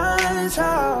 Lights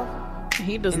off.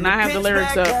 He does not have the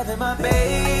lyrics up for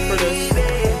this.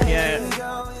 Yeah.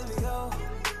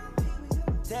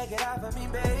 Take it off of me,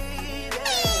 baby.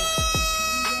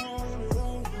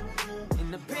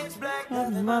 In the pitch black,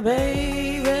 loving my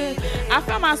baby. I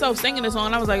found myself singing this song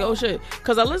and I was like, oh shit.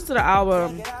 Because I listened to the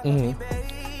album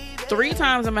 3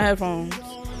 times in my headphones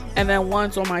and then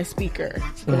once on my speaker.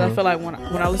 Because I feel like when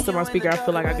I listen to my speaker, I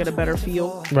feel like I get a better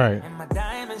feel. Right.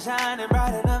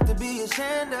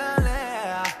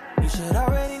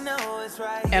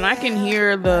 And I can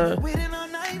hear the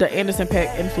Anderson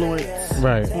 .Paak influence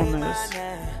on this.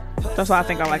 That's why I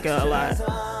think I like it a lot.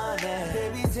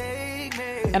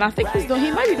 And I think he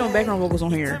might be doing background vocals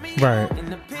on here. Right.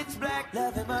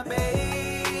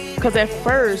 Because at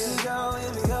first,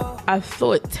 I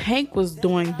thought Tank was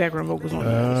doing background vocals on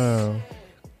this.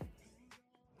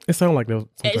 It sounded like those.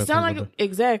 It sounded like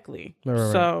exactly.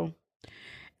 Right. So,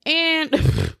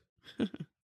 and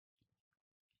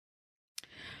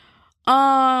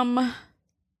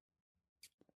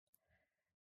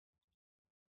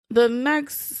The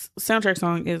next soundtrack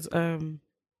song is Brent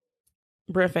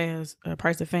Faiyaz,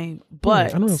 Price of Fame.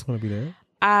 But I know it's going to be there.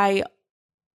 I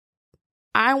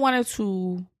wanted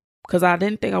to, because I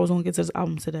didn't think I was going to get to this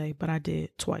album today, but I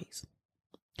did twice.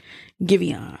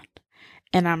 Giveon.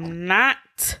 And I'm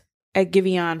not a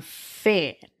Giveon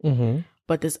fan,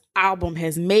 but this album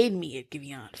has made me a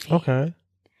Giveon fan. Okay.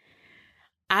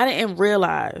 I didn't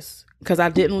realize, because I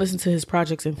didn't listen to his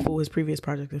projects in full, his previous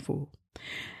projects in full.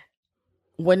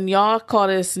 When y'all call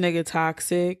this nigga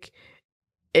toxic,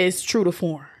 it's true to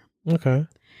form. Okay.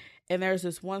 And there's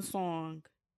this one song,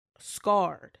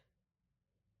 Scarred,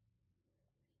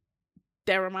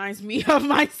 that reminds me of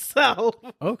myself.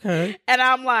 Okay. And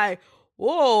I'm like,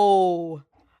 whoa,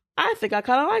 I think I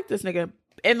kind of like this nigga.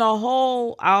 And the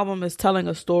whole album is telling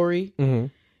a story. Mm-hmm.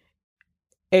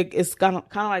 It's kind of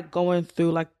like going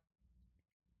through like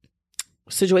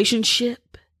situationship.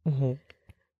 Mm-hmm.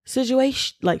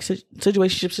 Situation.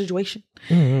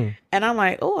 Mm-hmm. And I'm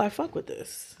like, oh, I fuck with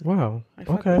this. Wow. I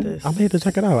fuck Okay. with this. I'm here to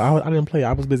check it out. I didn't play it.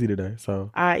 I was busy today,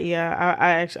 so.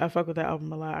 I fuck with that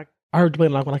album a lot. I heard you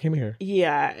playing it like when I came here.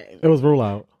 Yeah. It was Roll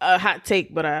Out. A hot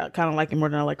take, but I kind of like it more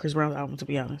than I like Chris Brown's album, to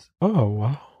be honest. Oh,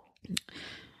 wow.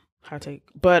 Hot take.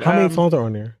 But how many songs are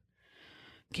on there?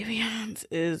 Giveon's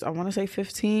is, I want to say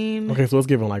 15. Okay, so it's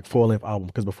given like full length album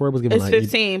because before it was given It's like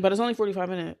 15, but it's only 45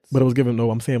 minutes. But it was given.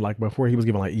 No, I'm saying like before he was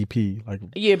given like EP. Like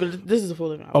yeah, but this is a full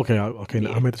length album. Okay, okay. Yeah.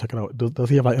 Now I'm going to check it out. Does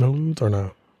he have like interludes or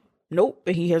no? Nope,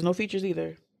 and he has no features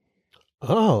either.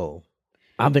 Oh,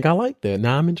 I think I like that.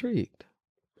 Now I'm intrigued.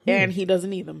 And he doesn't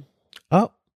need them.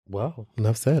 Oh, well,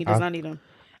 enough said. He does not need them.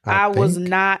 I was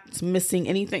not missing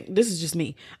anything. This is just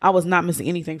me. I was not missing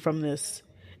anything from this.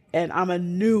 And I'm a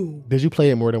new. Did you play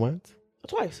it more than once?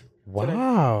 Twice.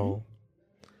 Wow.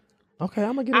 Today. Okay,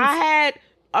 I'm going to get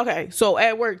Okay, so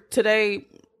at work today,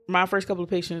 my first couple of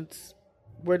patients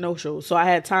were no shows. So I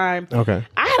had time. Okay.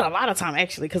 I had a lot of time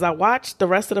actually because I watched the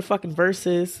rest of the fucking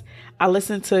verses. I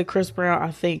listened to Chris Brown,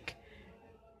 I think,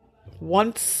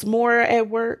 once more at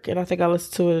work. And I think I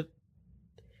listened to it.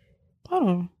 I don't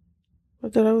know.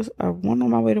 But then I went on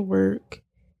my way to work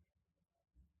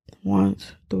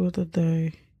once throughout the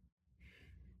day.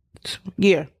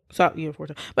 Yeah. So, yeah, 4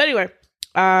 times. But anyway,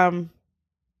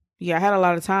 yeah, I had a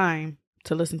lot of time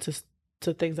to listen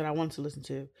to things that I wanted to listen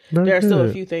to. There are still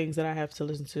a few things that I have to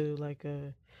listen to, like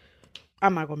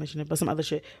I'm not gonna mention it, but some other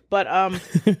shit. But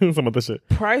some other shit.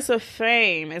 Price of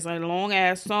Fame is a long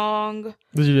ass song.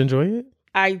 Did you enjoy it?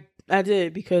 I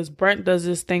did, because Brent does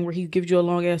this thing where he gives you a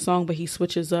long ass song, but he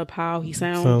switches up how he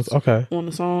sounds okay. on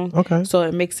the song. Okay. So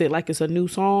it makes it like it's a new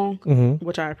song,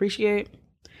 which I appreciate.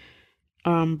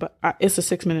 But it's a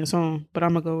 6-minute song, but I'm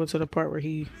gonna go into the part where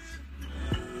he.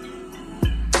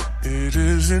 It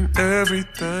isn't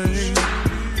everything.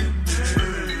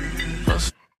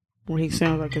 Where he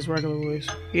sounds like his regular voice.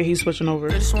 Yeah, he's switching over.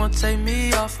 They just wanna take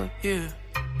me off of here.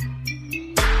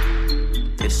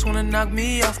 They just wanna knock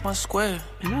me off my square.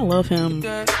 And I love him.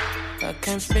 I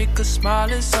can't fake a smile,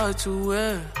 it's hard to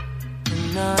wear.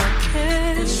 And I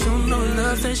can't show no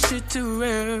love, that shit too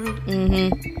rare.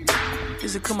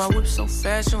 Is it 'cause my whip so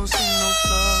fast, you don't see no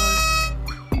flaws?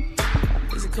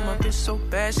 Is it 'cause my bitch so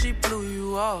bad, she blew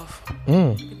you off?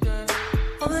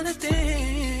 All of the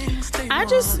things I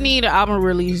just need an album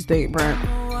release date, Brent.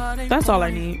 That's all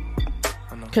I need.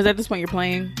 Because at this point, you're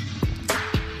playing.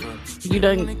 You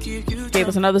done gave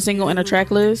us another single and a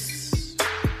track list.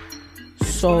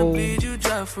 So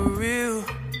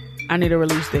I need a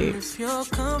release date.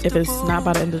 If it's not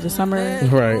by the end of the summer,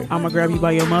 right, I'm gonna grab you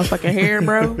by your motherfucking hair,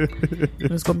 bro.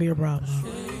 It's gonna be a problem.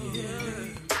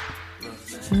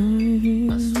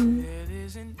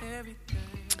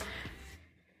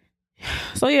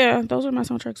 So yeah, those are my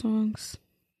soundtrack songs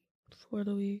for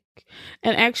the week.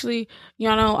 And actually,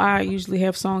 y'all know I usually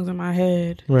have songs in my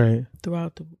head right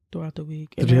throughout the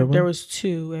week. Did you have one? There was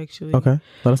 2 actually. Okay,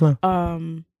 let us know.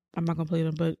 I'm not gonna play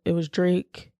them, but it was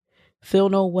Drake, Feel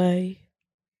No Way,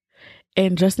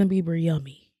 and Justin Bieber,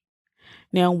 Yummy.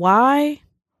 Now, why?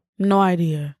 No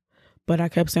idea. But I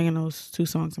kept singing those 2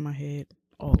 songs in my head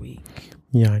all week.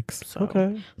 Yikes. So,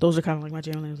 okay. Those are kind of like my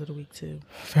jam names of the week too.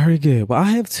 Very good. Well,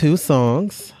 I have 2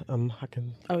 songs. I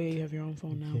can. Oh yeah, you have your own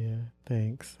phone now. Yeah.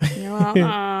 Thanks. You're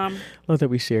welcome. Love that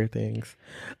we share things.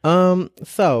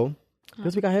 So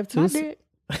this week I have 2.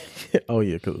 Oh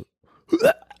yeah, cool.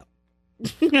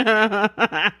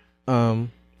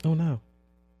 Oh no.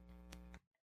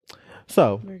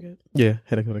 So Very good. yeah,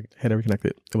 had to reconnect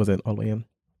it. It wasn't all the way in.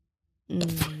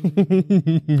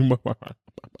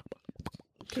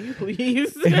 Can you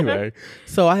please? Anyway,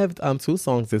 so I have 2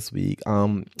 songs this week.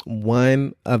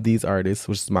 One of these artists,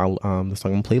 which is my the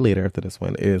song I'm gonna play later after this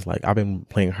one, is like I've been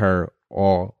playing her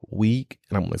all week,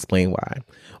 and I'm gonna explain why.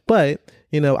 But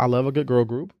I love a good girl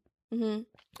group. Mm-hmm.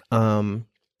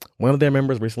 One of their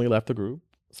members recently left the group,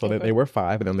 so that they were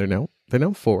 5, and then they're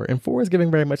now 4, and 4 is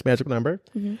giving very much magic number.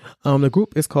 Mm-hmm. The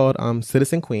group is called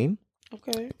Citizen Queen.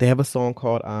 Okay. They have a song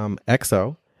called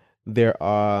XO. There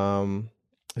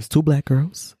there's 2 black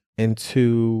girls and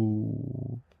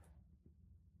 2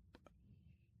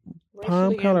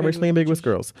 racially ambiguous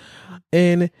girls,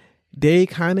 and they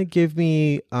kind of give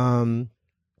me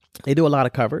they do a lot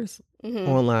of covers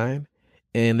online,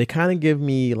 and they kind of give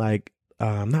me like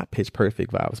not Pitch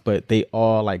Perfect vibes, but they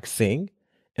all like sing,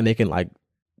 and they can like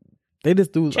they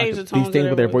just do like, these things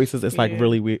with their voices. It's like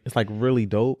really weird. It's like really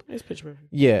dope. It's Pitch Perfect.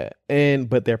 Yeah,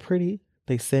 but they're pretty.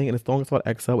 They sing, and the song is called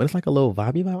XO, and it's like a little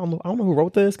vibey vibe. I don't know who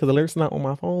wrote this because the lyrics are not on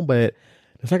my phone, but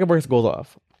the second verse goes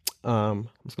off. I'm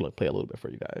just gonna play a little bit for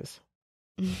you guys.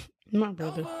 My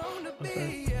brother.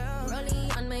 Okay.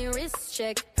 Rolling on my wrist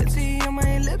check. Pretty on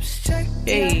my lips check.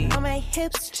 Hey. On my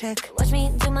hips check. Watch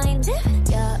me do my dip.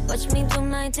 Yeah, watch me do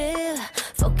my dip.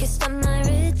 Focused on my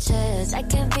riches. I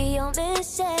can't be on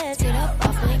this shit. Get up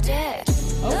off my dick.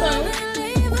 Okay.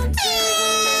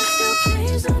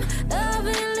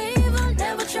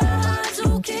 Try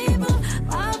to keep them.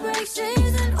 Heartbreak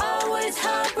season, always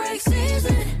heartbreak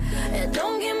season. And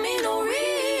don't give me no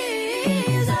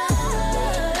reason.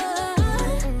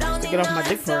 To get off my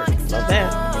dick part. Love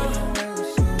that.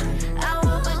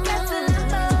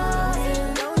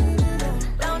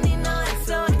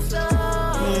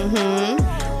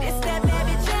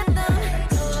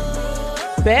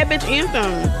 Bad bitch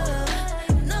anthem.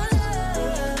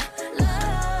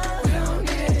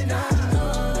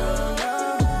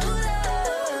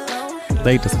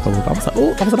 They just pulled up. I was like,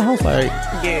 oh, I was in the house like,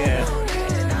 yeah.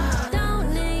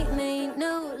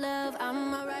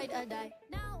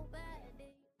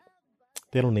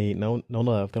 They don't need no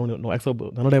love. They don't need no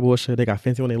XO, none of that bullshit. They got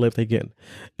fancy on their lips. They getting,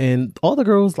 and all the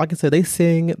girls, like I said, they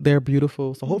sing. They're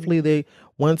beautiful. So hopefully they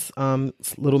once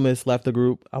Little Miss left the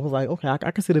group, I was like, okay, I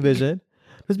can see the vision.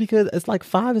 Just because it's like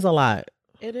 5 is a lot.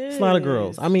 It is. It's a lot of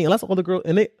girls. I mean, unless all the girls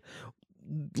and the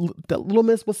Little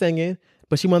Miss was singing.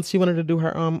 But she wanted to do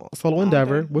her solo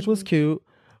endeavor, which was cute.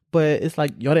 But it's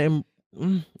like y'all didn't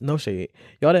no shade.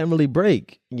 Y'all didn't really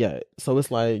break yet. So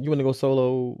it's like you want to go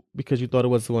solo because you thought it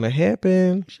was going to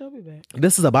happen. She'll be back.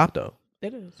 This is a bop though.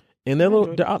 It is. And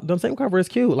the same cover is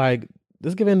cute. Like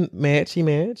this giving matchy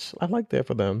match. I like that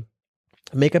for them.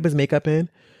 Makeup is makeup in.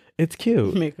 It's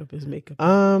cute. Makeup is makeup.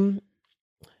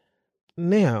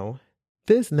 Now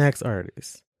this next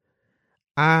artist,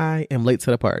 I am late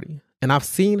to the party. And I've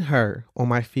seen her on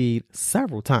my feed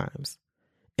several times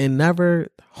and never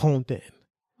honed in.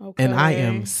 Okay. And I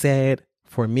am sad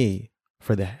for me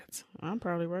for that. I'm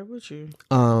probably right with you.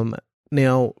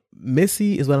 Now,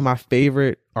 Missy is one of my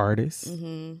favorite artists.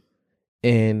 Mm-hmm.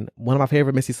 And one of my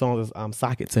favorite Missy songs is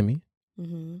Sock It To Me.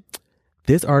 Mm-hmm.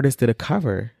 This artist did a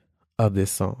cover of this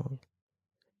song.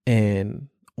 And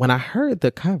when I heard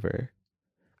the cover,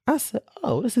 I said,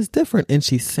 oh, this is different. And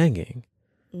she's singing.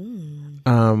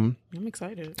 I'm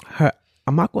excited.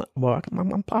 I'm not going. Well,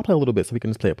 I'll play a little bit so we can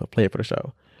just play it for the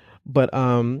show. But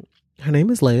her name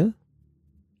is Leia.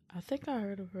 I think I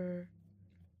heard of her.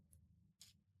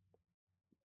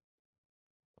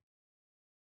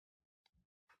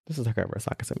 This is her cover.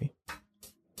 Sock It To Me.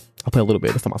 I'll play a little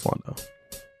bit. This time my song though.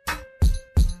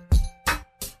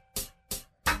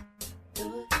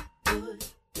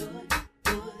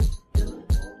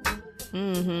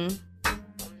 Mm-hmm.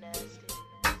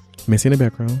 Missy in the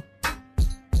background.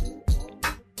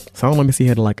 So I don't know, Missy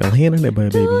had like a hand in it,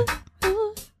 but baby.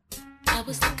 I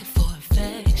was looking for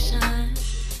affection,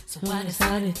 so I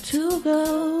decided to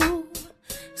go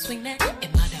swing that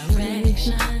in my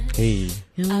direction. Hey.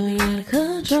 I'll be out of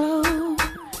control.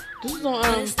 This is on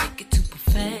Let's take it to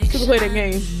perfection. People play that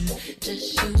game.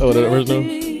 Oh, the original.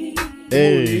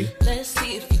 Hey. Let's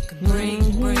see if you can bring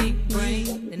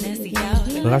the nasty out.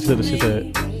 Well, that's what she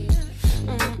said.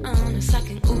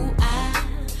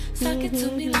 Suck it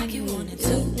to me like you wanted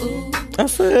to.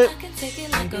 That's it. I can take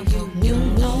it like a you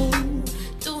know.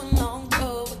 Doing long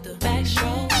road with the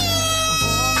backstroke.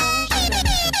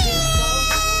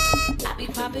 I be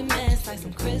popping mess like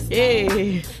some Chris. Yeah.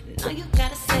 Now you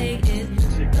gotta say it.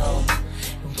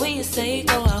 When you say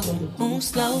go, I won't move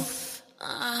slow.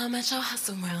 I'm at your house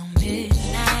around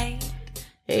midnight.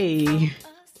 Hey.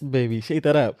 Baby, shake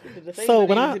that up. So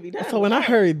when I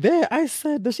heard that, I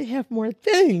said, does she have more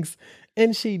things?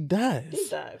 And she does. Deep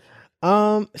dive.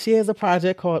 She has a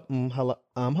project called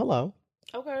Hello.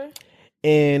 Okay.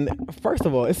 And first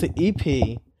of all, it's an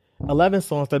EP, 11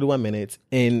 songs, 31 minutes,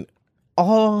 and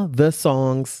all the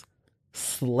songs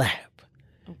slap.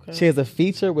 Okay. She has a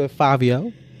feature with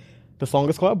Fabio. The song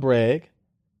is called Brag.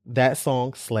 That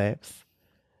song slaps.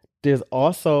 There's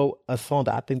also a song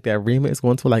that I think that Rima is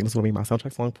going to like. This is going to be my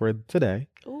soundtrack song for today.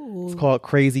 Ooh. It's called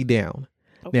Crazy Down.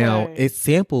 Okay. Now, it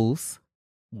samples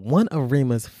one of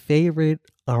Rima's favorite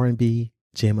R&B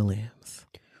Jamalams.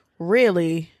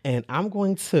 Really? And I'm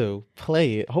going to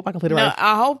play it. I hope I can play it right.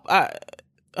 I hope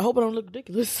it don't look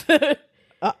ridiculous. You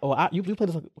played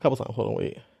this a couple times. Hold on,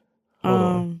 wait. Hold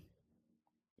on.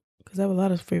 Because I have a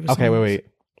lot of favorite songs. Okay, wait.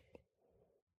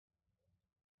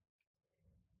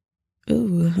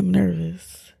 Ooh, I'm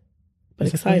nervous. But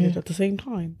excited at the same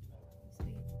time.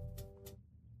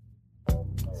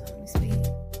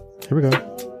 Here we go.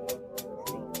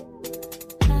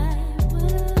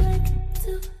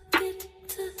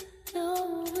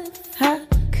 How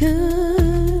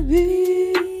could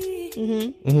be?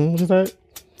 What's that?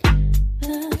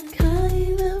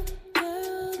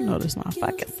 No, that's not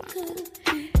fucking song.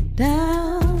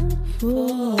 Down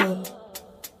for.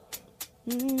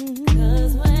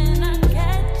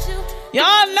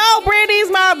 Y'all know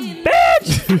Brandy's my bitch.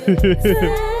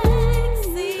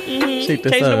 Change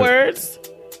the words.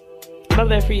 Love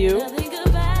that for you.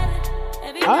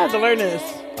 I'll have to learn this.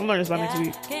 I'm learning this by next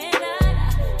week.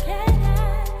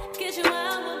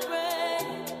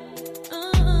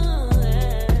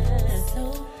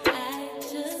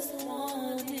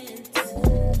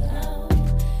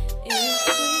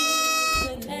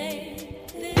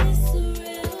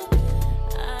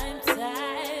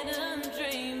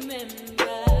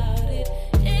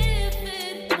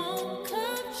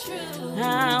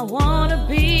 I wanna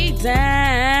be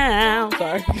down.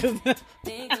 Sorry.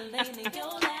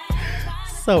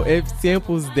 So it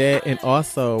samples that and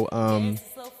also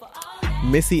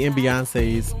Missy and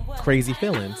Beyonce's Crazy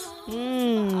Feelings.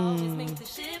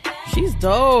 She's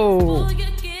dope.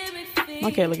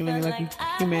 My cat looking at me like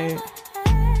you mad.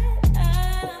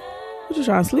 What you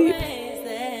trying to sleep?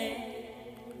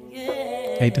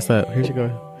 Hey, this up. Here she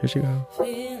go.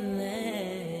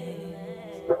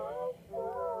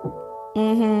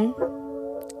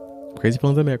 Crazy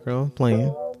Feelings in the background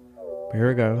playing. Here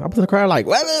we go. I was in the crowd like,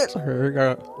 what? Here we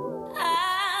go.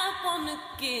 I wanna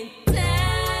get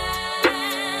down.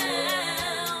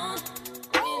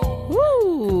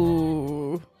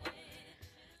 Woo.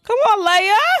 Come on,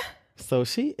 Leia. So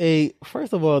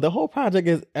first of all, the whole project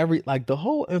is the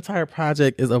whole entire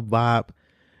project is a bop.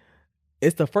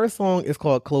 It's the first song is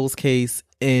called Closed Case.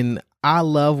 And I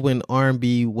love when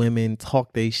R&B women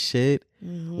talk they shit.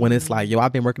 When it's like, yo,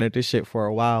 I've been working at this shit for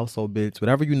a while, so bitch,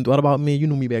 whatever you thought about me, you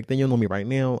knew me back then, you know me right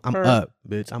now. I'm up,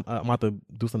 bitch. I'm about to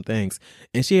do some things.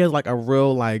 And she has like a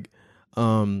real like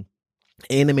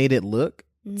animated look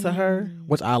to her,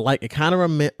 which I like. It kind of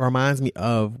reminds me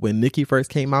of when Nicki first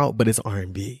came out, but it's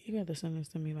R&B. You got to send this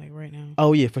to me like right now.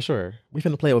 Oh yeah, for sure. We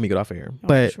finna play it when we get off air.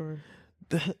 But for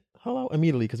sure. Hello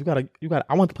immediately, because you got.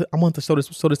 I want to show this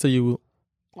to you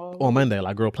on Monday.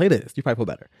 Like, girl, play this. You probably feel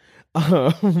better.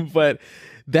 But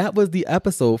that was the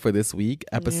episode for this week.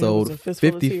 Episode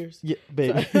 50. Yeah,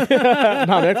 baby.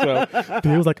 No, that's well.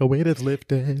 Feels like a weight is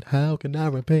lifted. How can I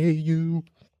repay you?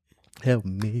 Help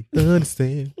me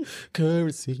understand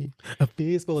currency. A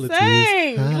fist full of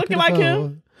tears. Looking like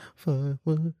him. I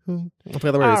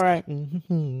forgot the words. All right.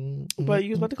 But you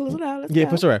was about to close it out. Let's go.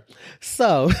 For sure.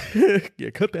 So,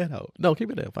 yeah, cut that out. No, keep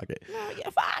it there. Fuck it. No, yeah,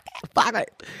 fuck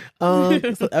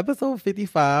it. So episode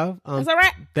 55. That's all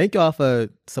right. Thank y'all for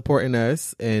supporting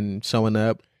us and showing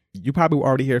up. You probably will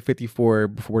already hear 54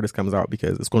 before this comes out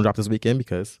because it's going to drop this weekend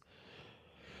because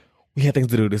we had things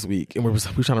to do this week and we're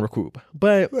trying to recoup.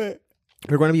 But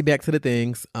we're going to be back to the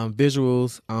things,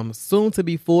 visuals, soon to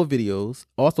be full videos.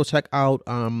 Also check out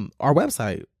our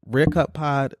website,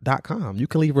 rarecuppod.com. You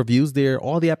can leave reviews there.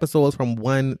 All the episodes from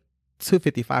 1 to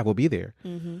 55 will be there.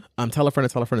 Tell a friend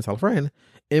and tell a friend and tell a friend.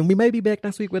 And we may be back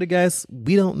next week with a guest.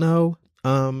 We don't know.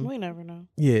 We never know.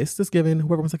 Yeah, it's just giving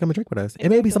whoever wants to come and drink with us. Exactly. It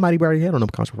may be somebody we already had on the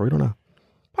contract for. We don't know.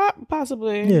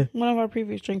 Possibly. Yeah. One of our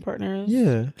previous drink partners.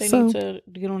 Yeah. They need to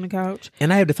get on the couch.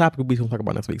 And I have the topic we're going to talk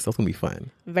about next week, so it's going to be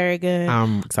fun. Very good.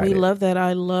 I'm excited. We love that.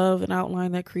 I love an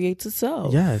outline that creates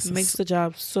itself. Yes. It makes the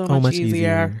job so much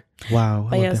easier. Wow.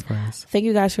 But yes, thank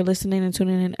you guys for listening and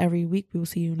tuning in every week. We will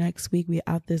see you next week. We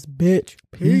out this bitch.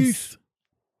 Peace.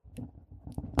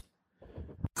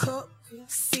 Cup,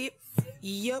 sip,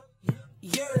 yup,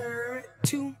 you're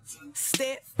 2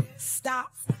 step,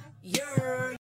 stop, you're